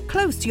can get up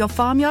close to your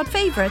farmyard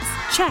favourites?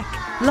 Check.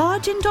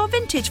 Large indoor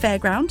vintage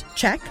fairground?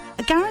 Check.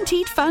 A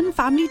guaranteed fun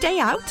family day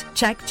out?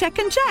 Check, check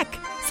and check.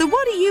 So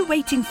what are you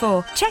waiting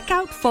for? Check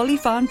out Folly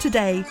Farm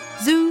today.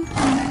 Zoo,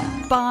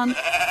 barn,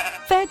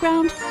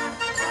 fairground,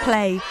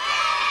 play.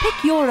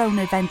 Pick your own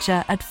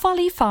adventure at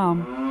Folly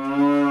Farm.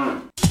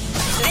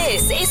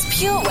 This is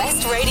Pure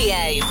West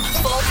Radio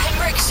for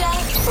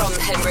Pembrokeshire from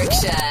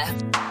Pembrokeshire.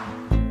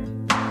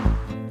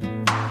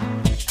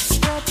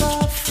 Step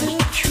off the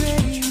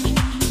train,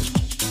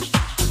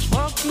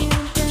 walking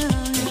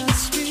down your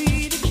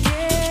street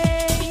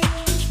again,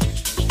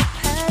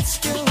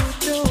 past your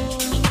door.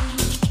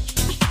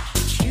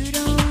 You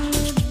don't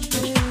live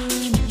there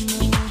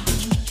anymore.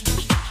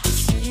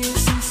 It's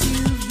years since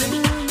you've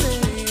been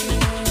there.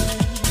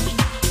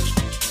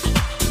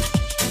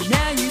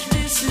 Now you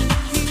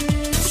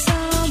disappeared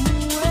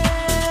somewhere.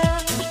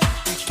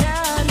 I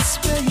got a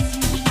space.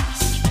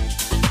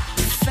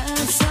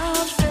 Found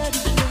some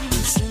better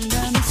place, and I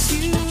miss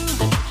you.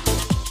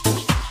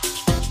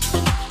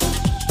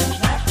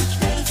 Like the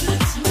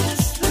deserts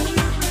miss the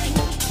rain,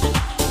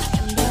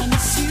 and I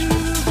miss you.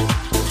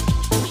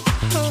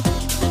 Oh,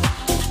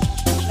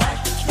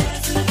 like the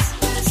deserts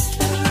miss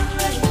the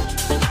rain.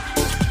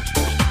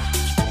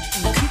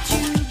 Could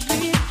you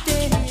be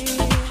there?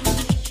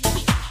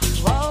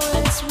 You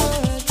always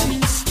were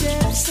 2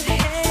 steps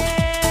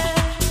ahead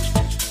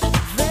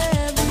of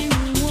everyone.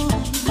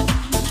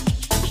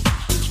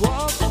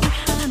 Walk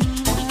behind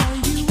while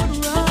you would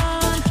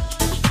run.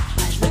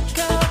 I look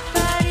up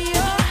at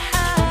your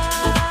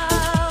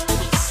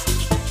house,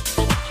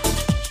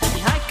 and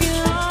I can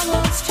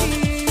almost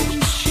hear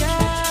you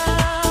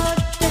shout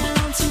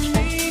down to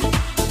me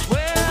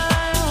where I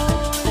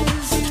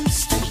always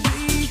used to be,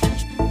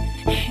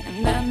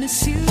 and I miss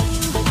you.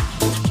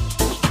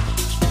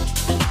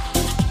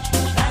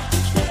 Like the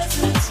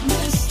deserts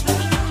miss the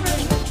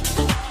rain,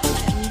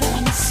 and I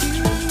miss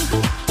you.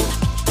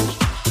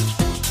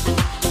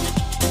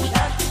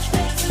 Like the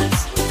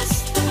deserts miss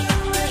the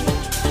rain.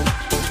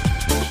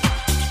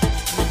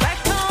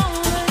 Back on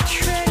the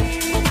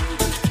train.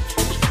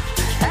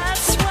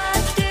 That's why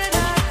did I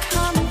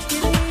come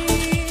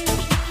again?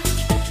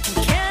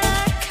 Can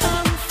I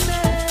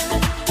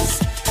confess?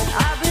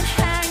 I've been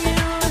hanging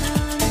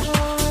around your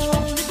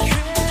old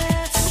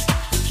address.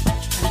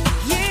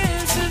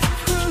 Years have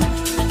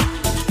proved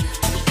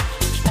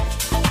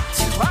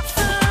too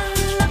often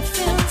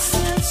nothing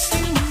since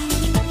you.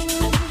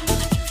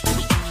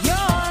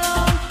 You're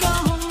long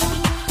gone,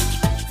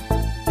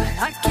 but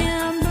I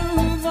can't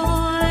move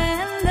on,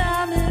 and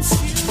I miss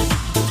you.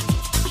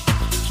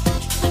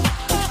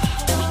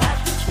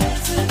 Like the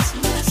deserts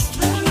miss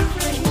the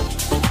rain,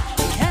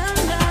 and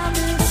I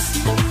miss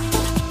you.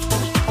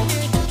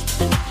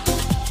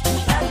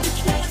 Like the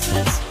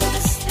deserts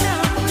miss, and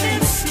I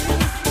miss you.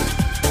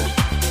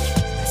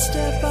 I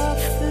step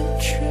off the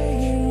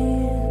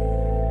train,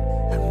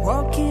 I'm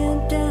walking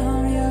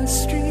down your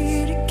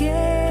street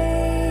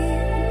again,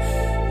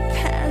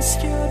 past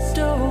your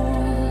door.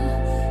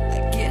 I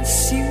guess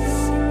you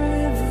don't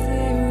live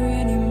there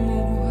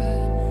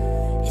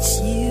anymore. It's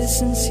years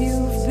since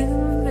you've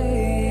been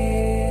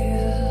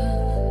there,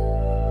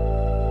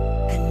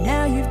 and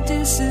now you've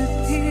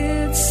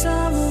disappeared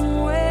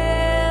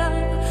somewhere.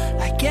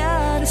 I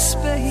got a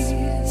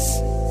space.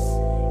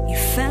 You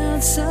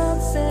found some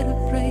better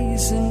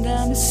place, and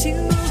I miss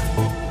you.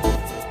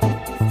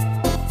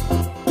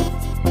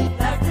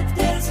 Like the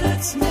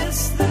deserts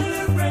miss the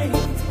rain,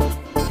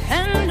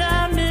 and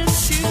I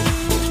miss you.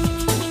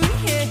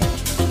 Yeah.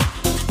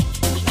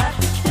 Like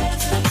the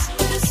deserts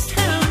miss,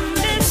 and I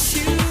miss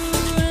you,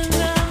 and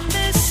I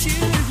miss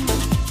you.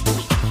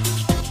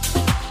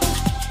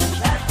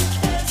 Like the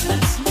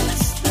deserts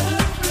miss the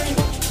rain,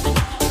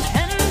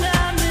 and I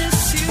miss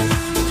you.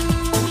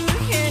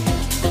 Yeah.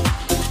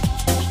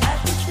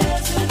 Like the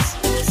deserts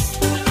miss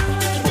the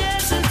rain,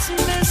 deserts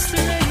miss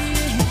the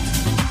rain.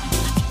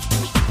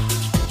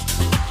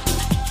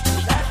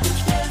 Like the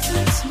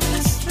deserts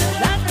miss the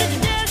rain, like the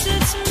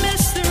deserts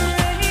miss the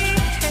rain.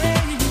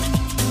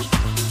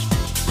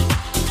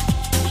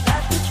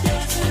 Like the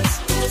deserts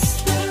miss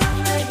the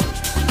rain,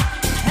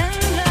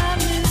 and I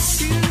miss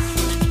you.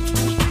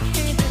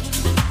 Yeah.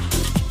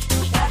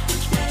 Like the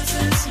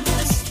deserts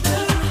miss the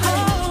rain, oh,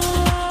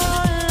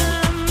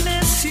 I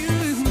miss you.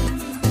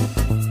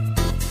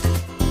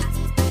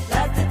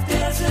 Like the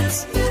deserts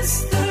miss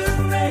the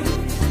rain.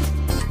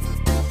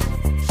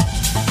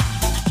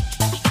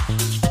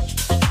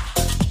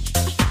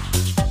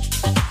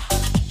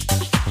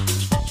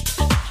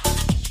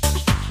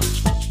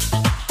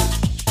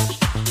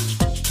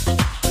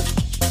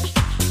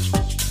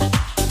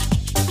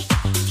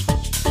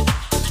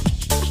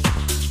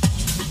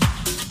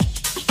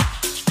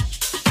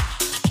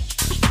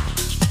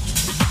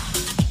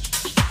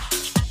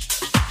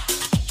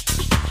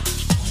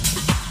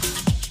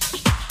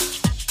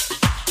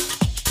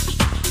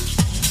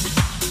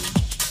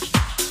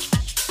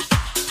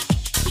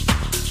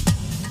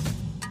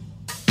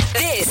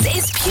 This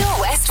is Pure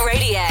West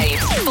Radio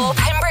for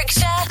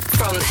Pembrokeshire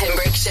from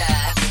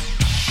Pembrokeshire.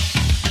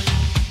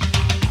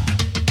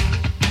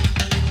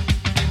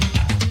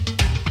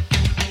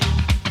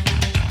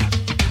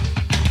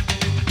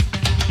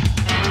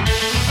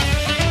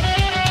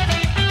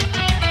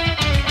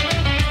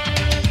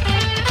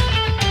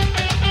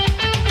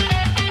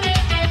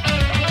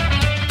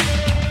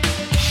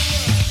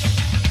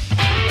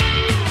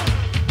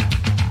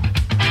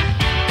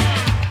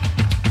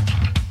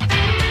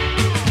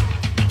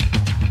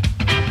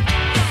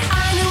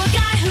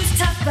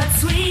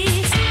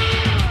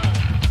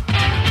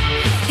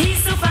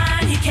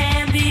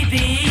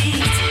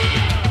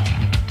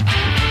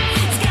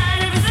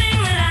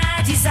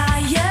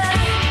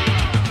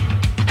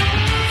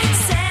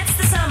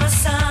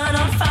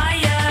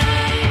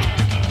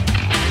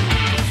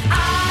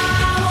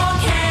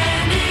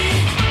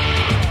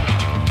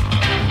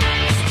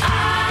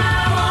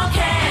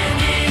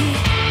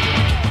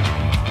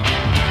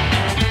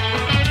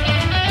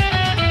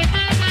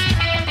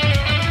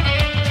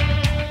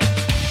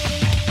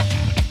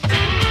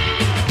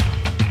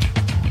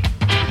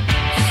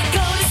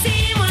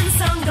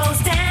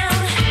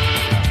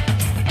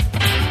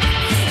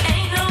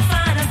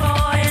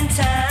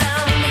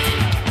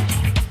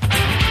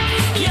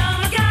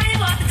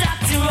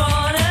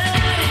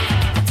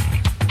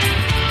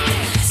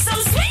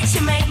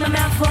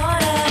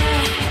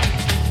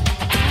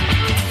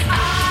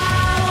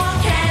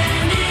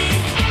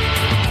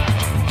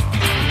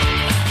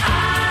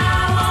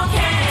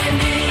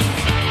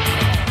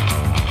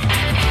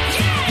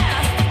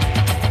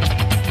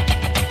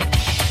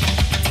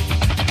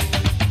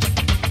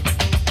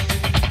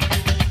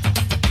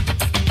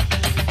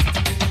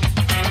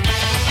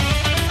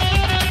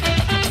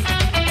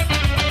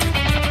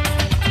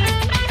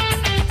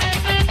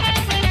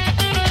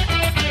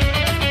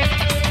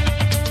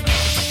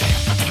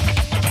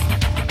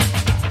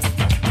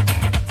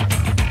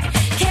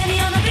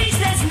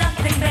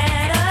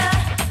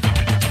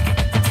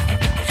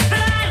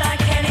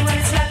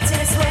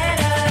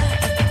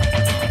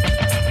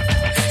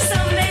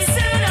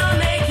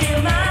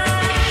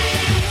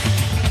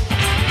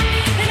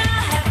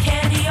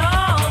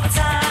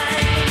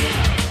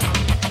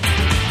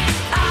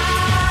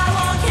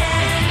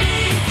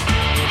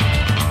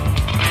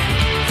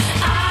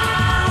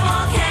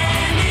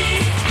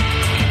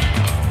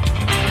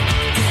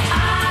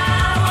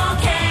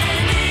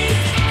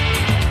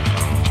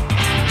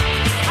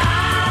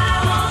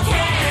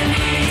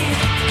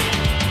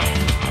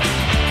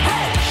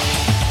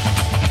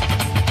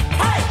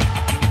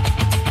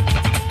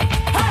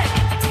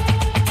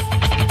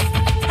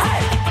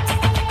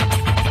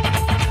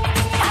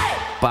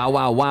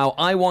 wow.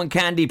 I Want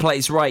Candy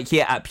plays right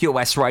here at Pure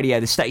West Radio,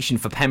 the station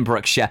for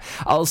Pembrokeshire.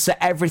 Also,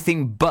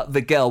 Everything But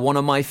the Girl, one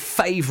of my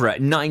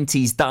favourite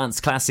 90s dance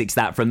classics,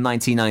 that from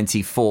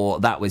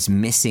 1994. That was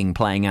Missing,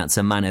 playing out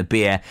to Man of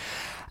Beer.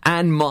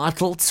 And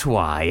Martel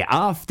Twy.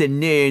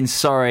 Afternoon.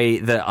 Sorry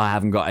that I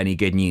haven't got any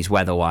good news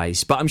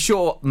weather-wise, but I'm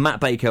sure Matt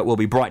Baker will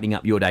be brightening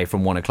up your day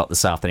from 1 o'clock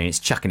this afternoon. It's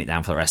chucking it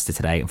down for the rest of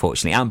today,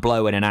 unfortunately, and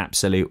blowing an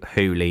absolute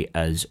hoolie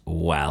as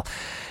well.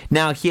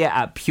 Now, here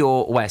at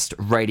Pure West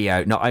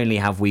Radio, not only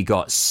have we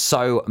got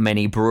so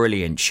many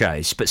brilliant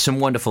shows, but some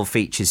wonderful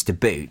features to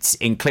boot,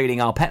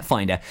 including our Pet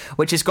Finder,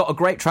 which has got a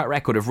great track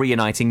record of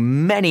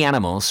reuniting many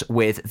animals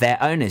with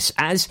their owners.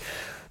 As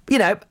you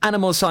know,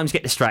 animals sometimes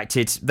get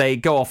distracted. They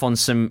go off on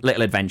some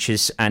little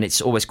adventures, and it's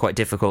always quite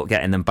difficult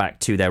getting them back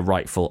to their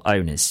rightful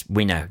owners.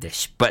 We know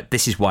this, but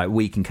this is why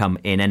we can come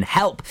in and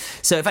help.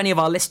 So if any of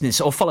our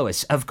listeners or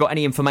followers have got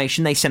any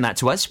information, they send that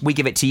to us. We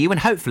give it to you, and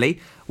hopefully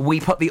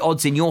we put the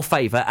odds in your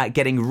favour at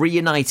getting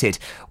reunited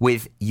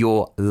with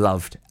your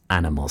loved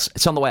animals.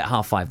 It's on the way at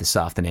 5:30 this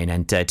afternoon,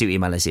 and do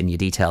email us in your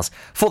details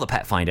for the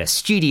Pet Finder,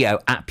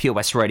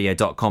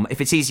 studio@purewestradio.com. If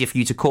it's easier for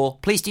you to call,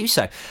 please do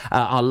so.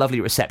 Our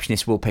lovely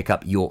receptionist will pick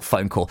up your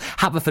phone call.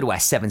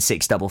 Haverfordwest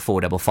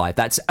 764455.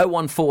 That's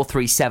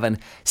 01437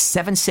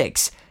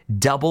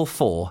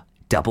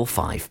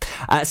 764455.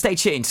 Stay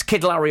tuned.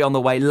 Kid Laroi on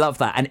the way. Love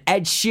that. And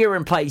Ed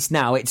Sheeran plays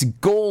now. It's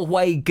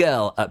Galway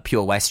Girl at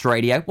Pure West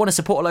Radio. Want to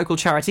support a local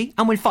charity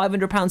and win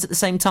 £500 at the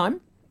same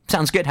time?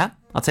 Sounds good, huh?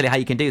 I'll tell you how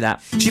you can do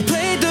that. She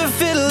played the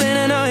fiddle in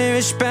an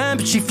Irish band,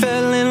 but she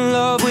fell in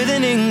love with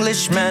an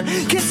Englishman.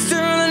 Kissed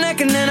her on the neck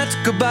and then I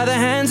took her by the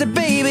hands. And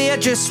baby, I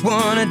just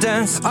wanna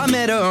dance. I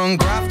met her on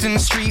Grafton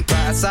Street,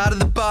 right outside of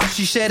the bar.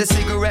 She shared a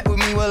cigarette with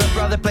me while her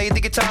brother played the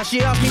guitar.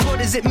 She asked me, what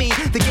does it mean?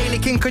 The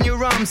Gaelic ink on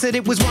your arm. Said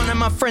it was one of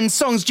my friend's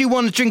songs. Do you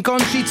want to drink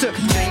on? She took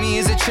Jamie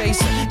as a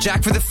chaser,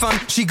 Jack for the fun.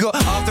 She got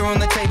Arthur on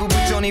the table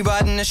with Johnny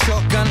riding a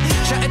shotgun.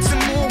 Chatted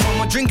some more, one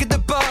more drink at the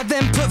bar,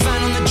 then put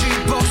Van on the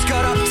jukebox.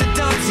 Got up to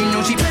dance, you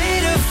know she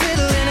played her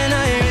fiddle in an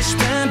Irish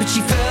band, but she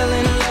fell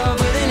in love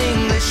with an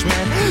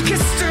Englishman.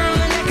 Kissed her on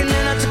the neck and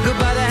then I took her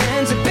by the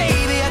hands. And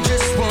baby, I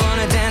just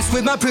wanna dance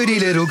with my pretty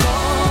little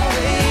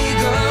Galway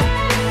girl.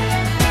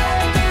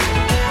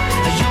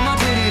 You're my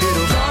pretty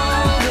little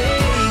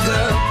Galway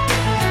girl.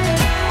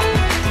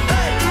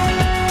 Hey.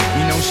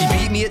 You know she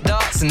beat me at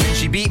darts and then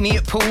she beat me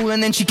at pool,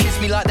 and then she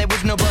kissed me like there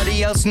was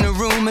nobody else in the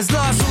room. As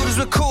last orders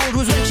were called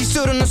was when she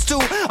stood on the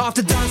stool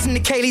after dancing to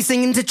Kaylee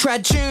singing to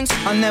trad tunes.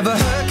 I never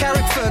heard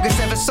Carrick Fergus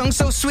ever sung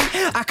so sweet.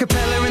 A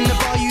cappella in the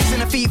bar using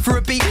her feet for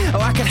a beat. Oh,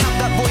 I could have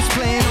that voice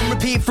playing on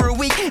repeat for a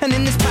week. And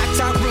in this packed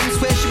out room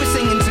swear she was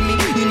singing to me.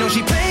 You know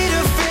she played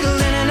her fiddle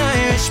in an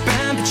Irish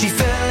band, but she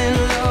fell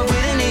in love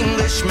with an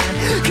Englishman.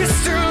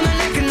 Kissed her on the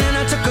neck and then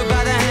I took her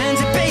by the hands.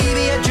 And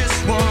baby, I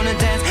just wanna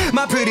dance,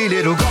 my pretty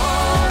little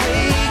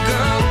Galway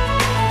girl.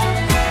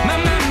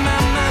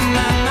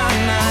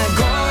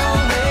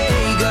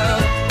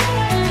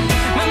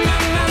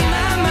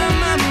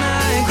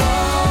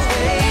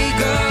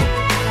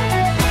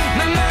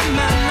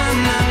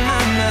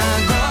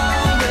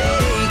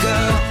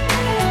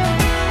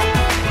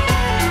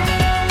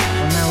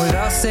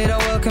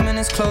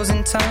 It's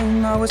closing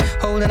time. I was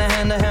holding a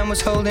hand was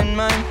holding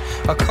mine.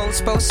 Our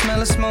coats both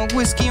smell of smoke,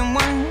 whiskey and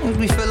wine, as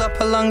we fill up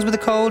her lungs with the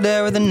cold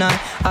air of the night.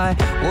 I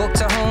walked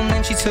her home,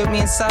 then she took me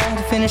inside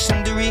to finish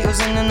some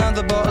Doritos and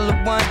another bottle of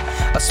wine.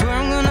 I swear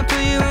I'm gonna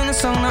put you in a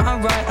song that I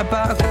write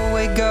about a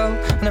Galway girl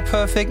and a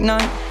perfect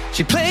night.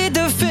 She played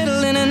the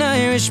fiddle in an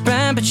Irish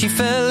band, but she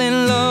fell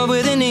in love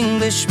with an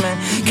Englishman.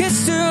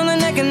 Kissed her on the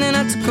neck and then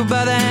I took her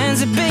by the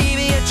hands. And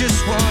baby, I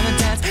just wanna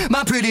dance,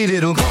 my pretty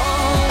little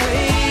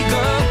Galway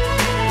girl.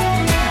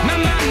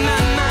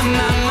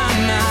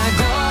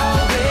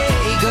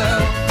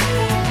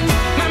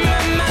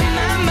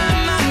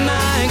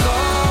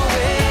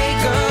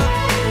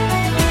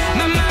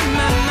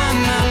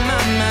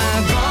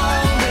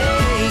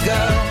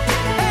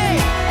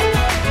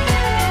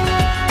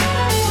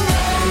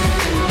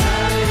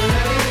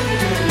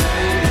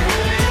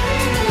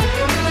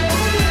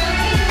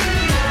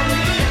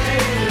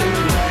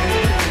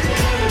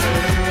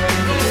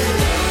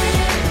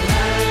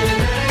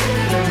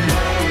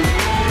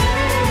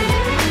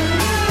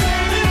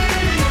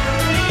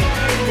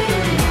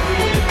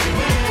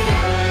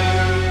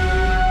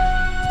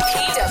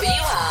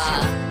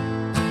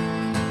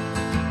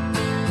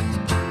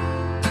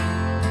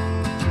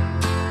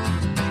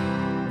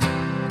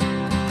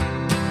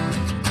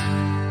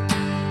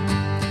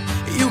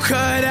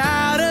 Cut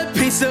out a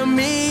piece of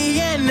me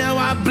and now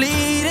I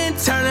bleed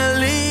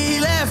internally.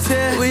 Left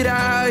here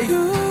without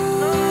you,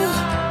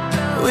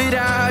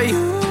 without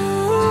you.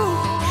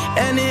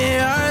 And it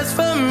hurts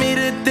for me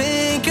to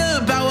think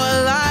about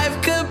what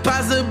life could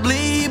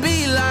possibly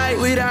be like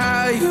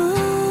without you,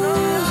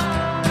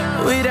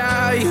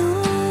 without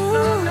you.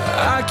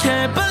 I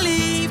can't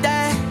believe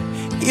that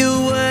you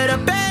would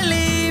have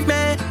believed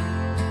me.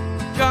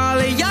 All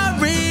of your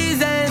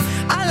reasons,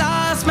 I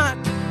lost my,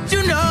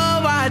 you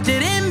know I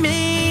didn't.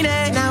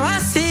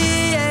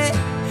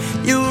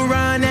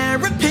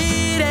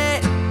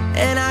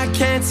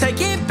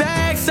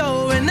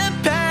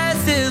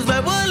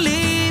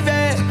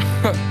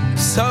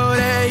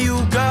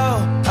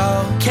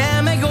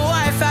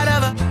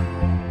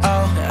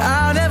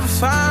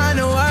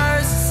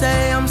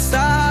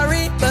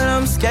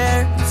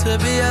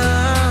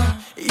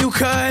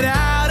 cut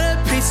out a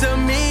piece of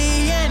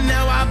me, and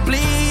now I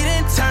bleed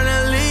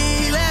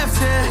internally. Left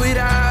here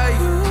without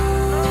you,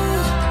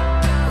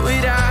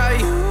 without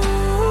you.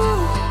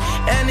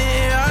 And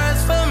it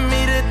hurts for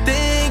me to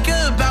think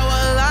about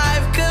what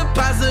life could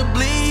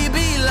possibly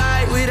be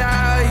like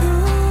without you,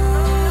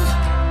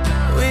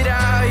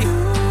 without you.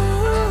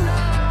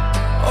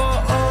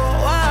 Oh,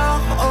 oh,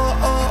 wow,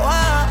 oh, oh,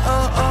 wow,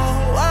 oh, oh,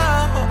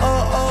 wow,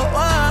 oh, oh,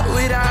 wow.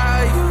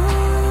 Without you,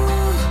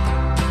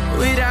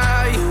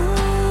 without you.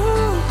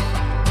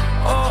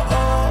 Oh,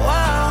 oh,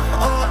 wow,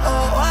 oh,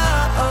 oh,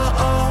 wow,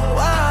 oh, oh,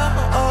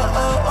 wow,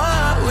 oh, oh,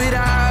 wow.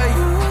 Without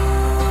you,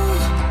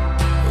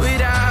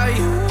 without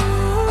you.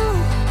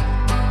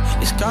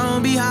 It's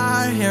gonna be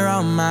hard here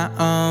on my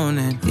own,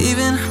 and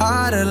even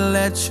harder to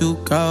let you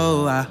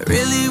go. I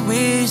really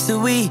wish that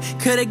we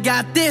could've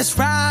got this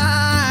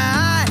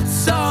right.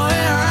 So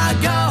here I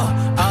go.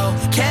 Oh,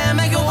 can't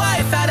make a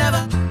wife out of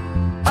a.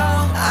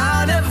 Oh,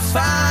 I'll never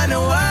find the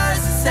words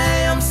to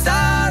say I'm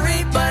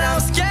sorry, but I'm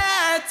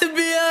scared to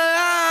be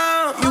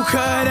alone. You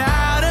cut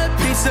out a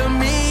piece of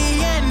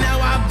me, and now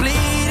I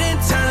bleed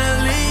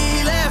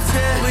internally. Left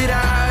here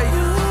without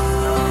you,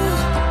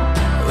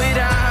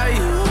 without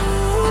you.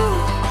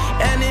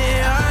 And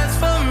it hurts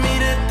for me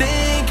to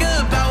think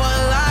about what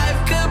life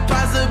could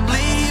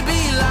possibly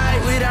be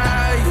like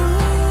without you,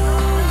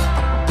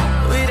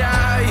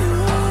 without you.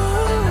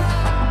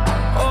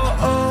 Oh,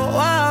 oh,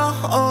 wow,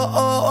 oh,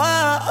 oh,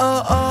 wow,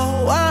 oh,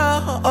 oh,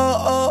 wow,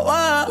 oh, oh,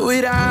 wow.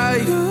 Without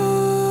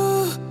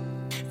you,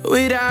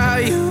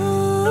 without you.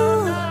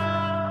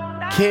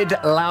 Kid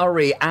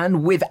Lowry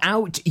and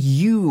Without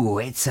You.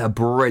 It's a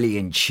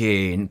brilliant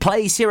tune.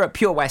 Plays here at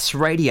Pure West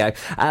Radio.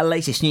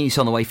 Latest news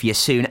on the way for you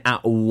soon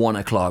at 1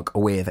 o'clock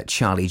with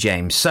Charlie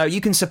James. So you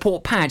can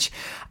support Patch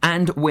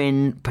and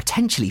win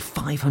potentially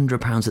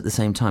 £500 at the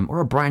same time, or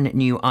a brand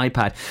new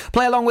iPad.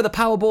 Play along with the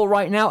Powerball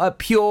right now at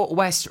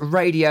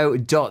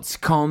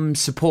purewestradio.com.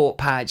 Support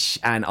Patch,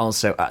 and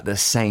also at the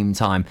same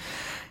time,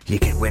 you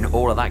can win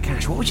all of that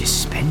cash. What would you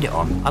spend it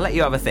on? I'll let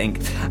you have a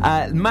think.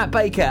 Matt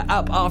Baker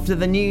up after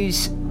the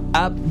news,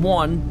 up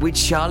 1 with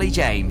Charlie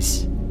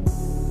James.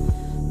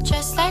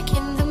 Just like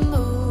in the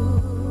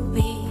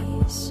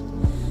movies,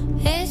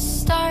 it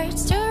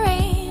starts to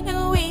rain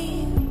and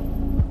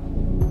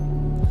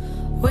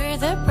we're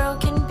the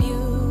broken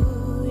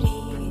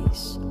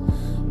beauties,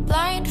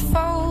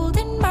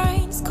 blindfolded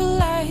minds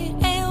collide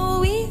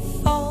and we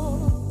fall.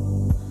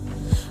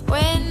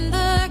 When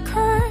the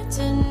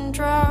curtain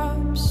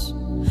drops,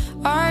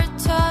 our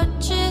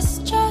touch is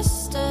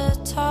just a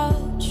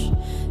touch,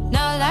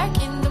 not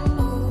like in the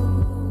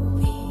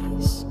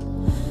movies.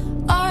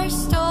 Our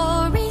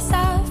stories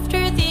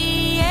after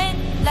the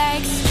end,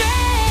 like strangers,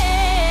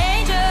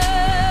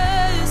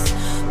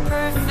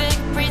 perfect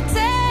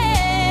pretenders.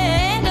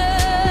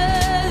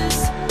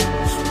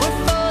 We're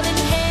falling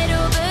head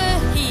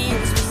over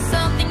heels for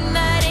something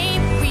that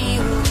ain't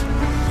real.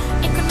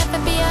 It could never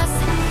be us,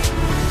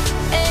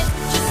 it's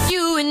just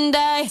you and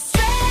I.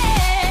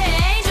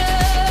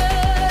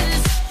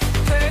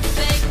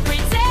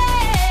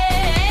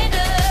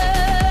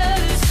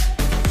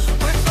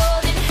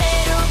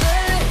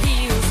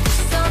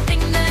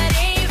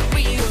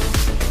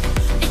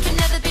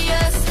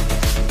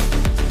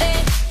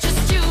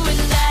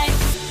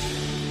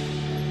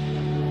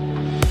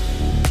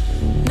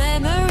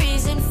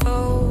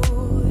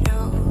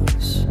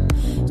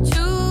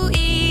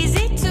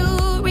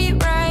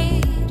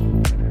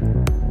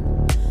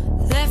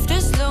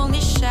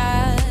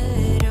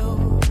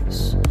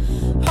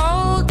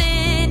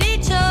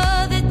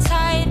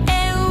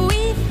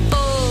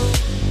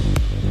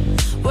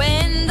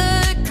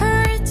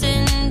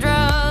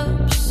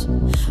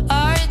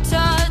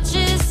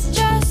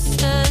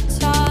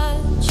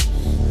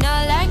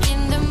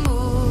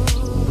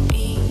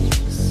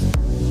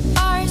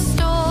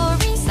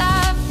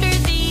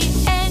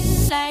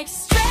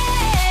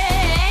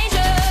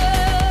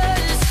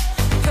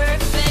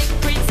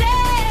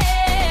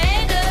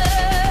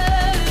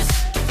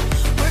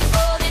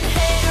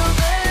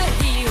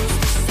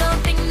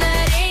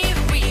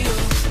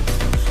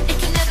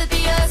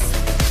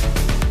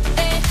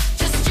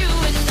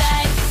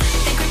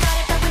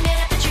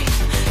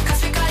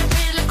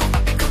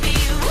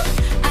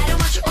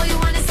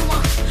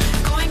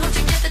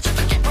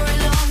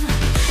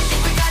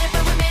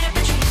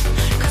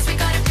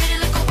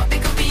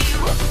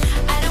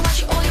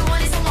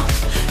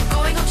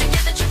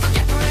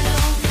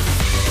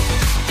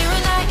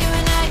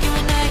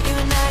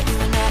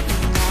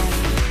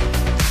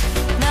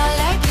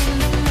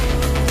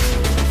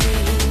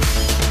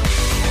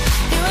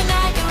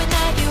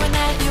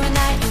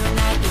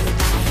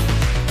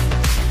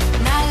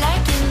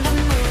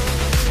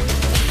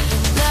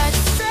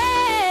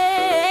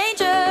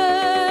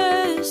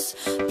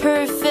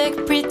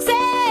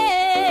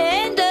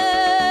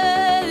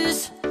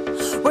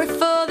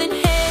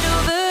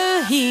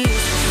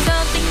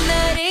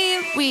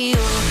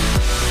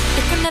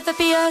 never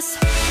be us.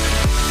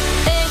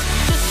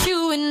 It's just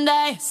you and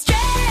I. Strangers,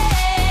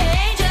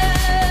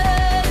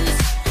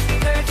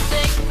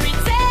 perfect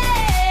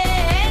pretenders.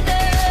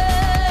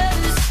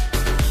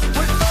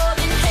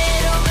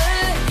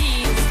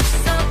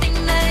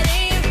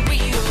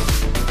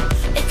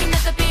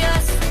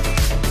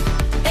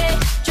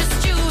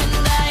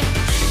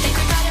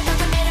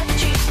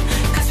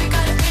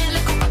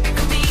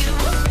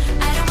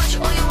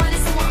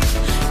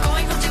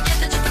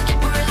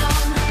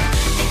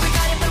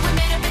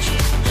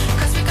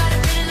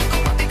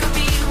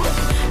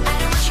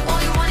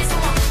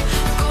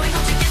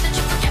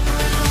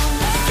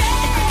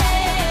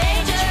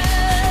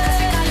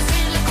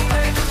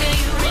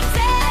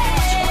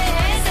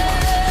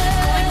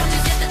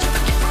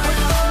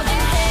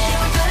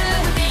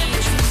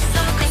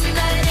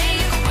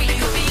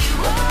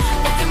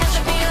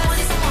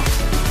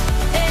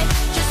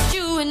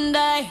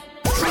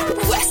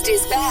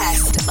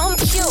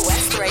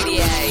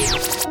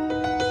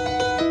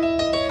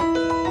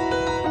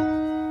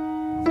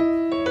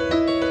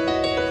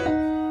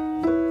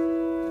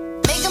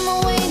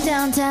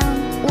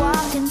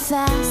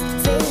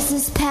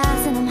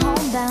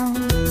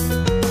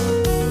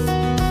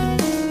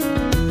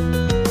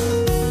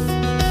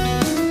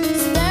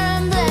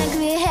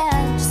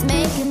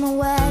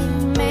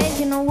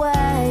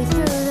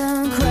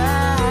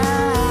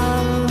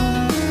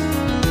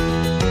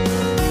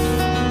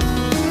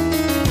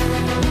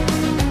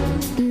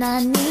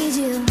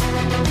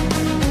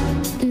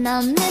 and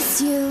I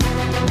miss you.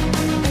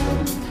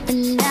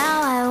 And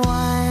now I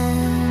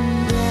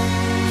wonder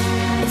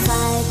if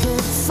I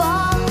could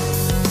fall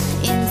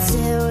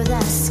into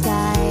the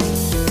sky.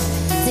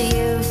 Do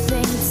you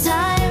think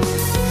time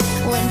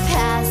would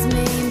pass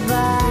me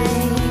by?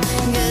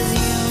 'Cause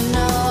you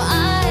know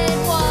I'd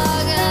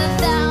walk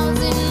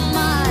 1,000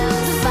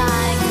 miles if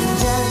I could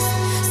just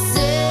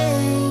see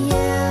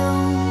you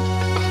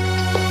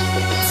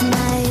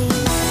tonight.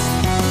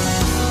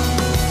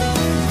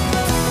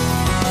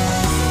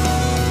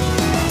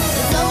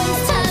 There's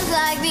always times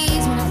like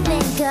these when I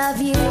think of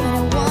you, and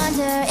I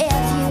wonder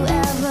if you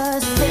ever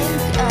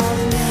think of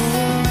me.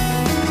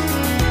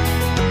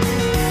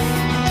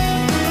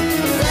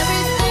 'Cause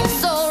everything's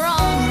so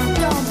wrong, I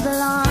don't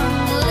belong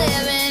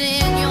living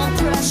in your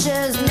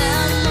precious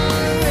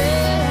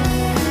memory.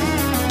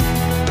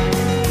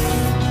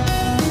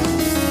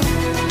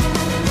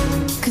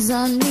 'Cause I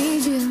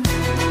need you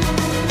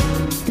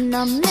and I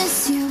miss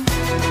you.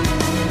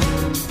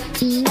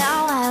 Now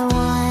I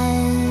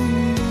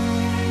wonder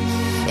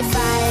if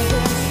I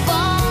could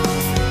fall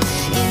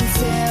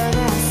into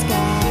the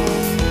sky.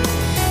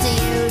 Do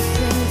you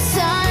think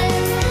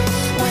time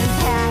would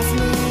pass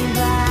me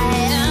by?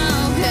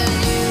 Oh, 'cause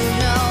you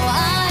know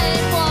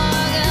I'd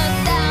walk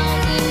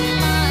 1,000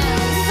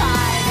 miles if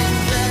I could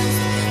just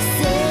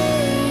see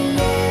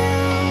you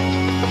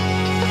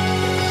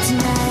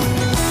tonight.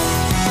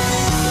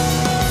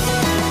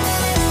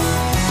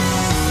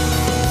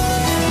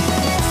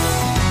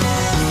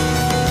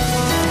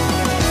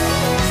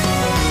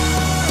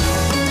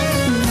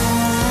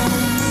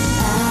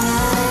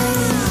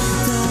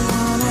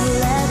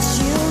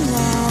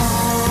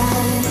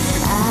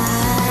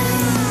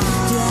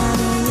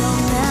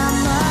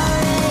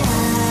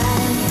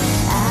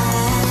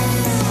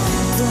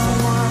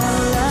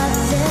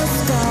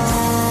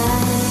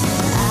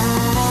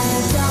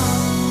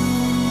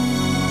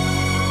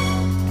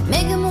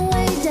 Making my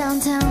way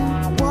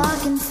downtown,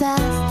 walking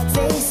fast,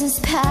 faces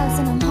pass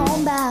and I'm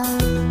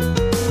homebound.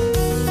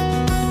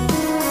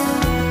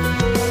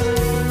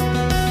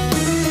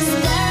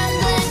 Staring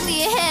blankly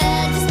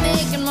ahead, just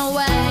making my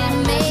way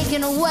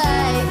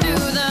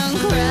through the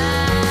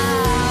crowd.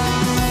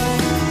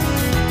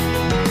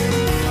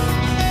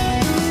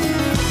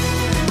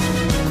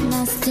 And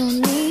I still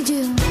need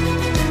you,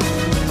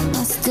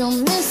 I still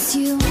miss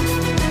you.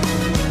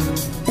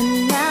 And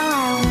now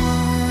I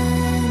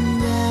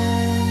wonder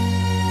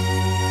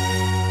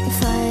if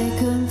I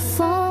could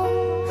fall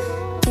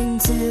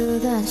into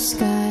the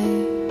sky.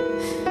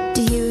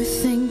 Do you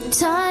think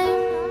time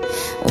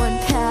would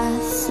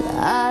pass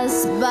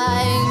us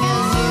by?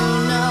 'Cause you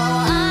know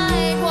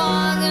I'd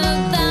walk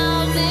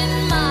 1,000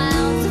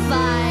 miles if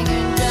I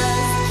could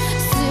just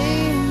see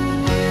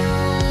you.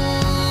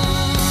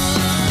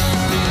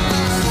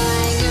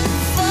 I could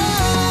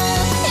fall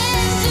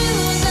into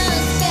the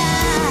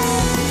sky.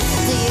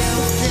 Do you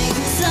think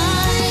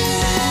time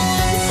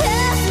would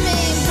pass me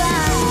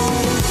by?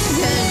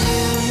 'Cause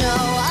you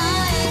know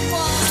I'd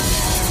walk.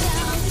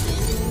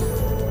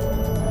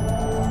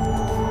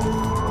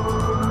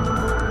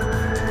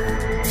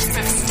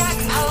 From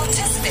Stackpole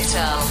to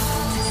Spittal.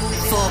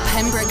 For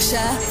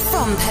Pembrokeshire,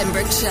 from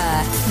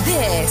Pembrokeshire,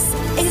 this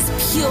is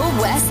Pure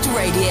West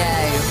Radio.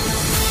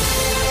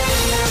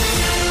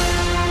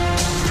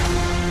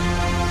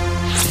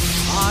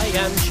 I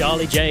am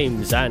Charlie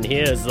James, and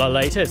here's the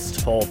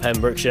latest for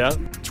Pembrokeshire.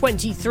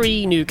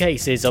 23 new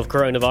cases of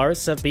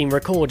coronavirus have been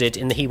recorded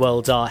in the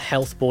Hywel Dda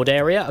Health Board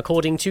area,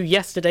 according to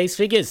yesterday's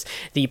figures.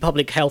 The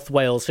Public Health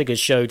Wales figures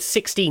showed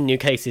 16 new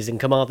cases in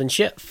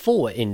Carmarthenshire, 4 in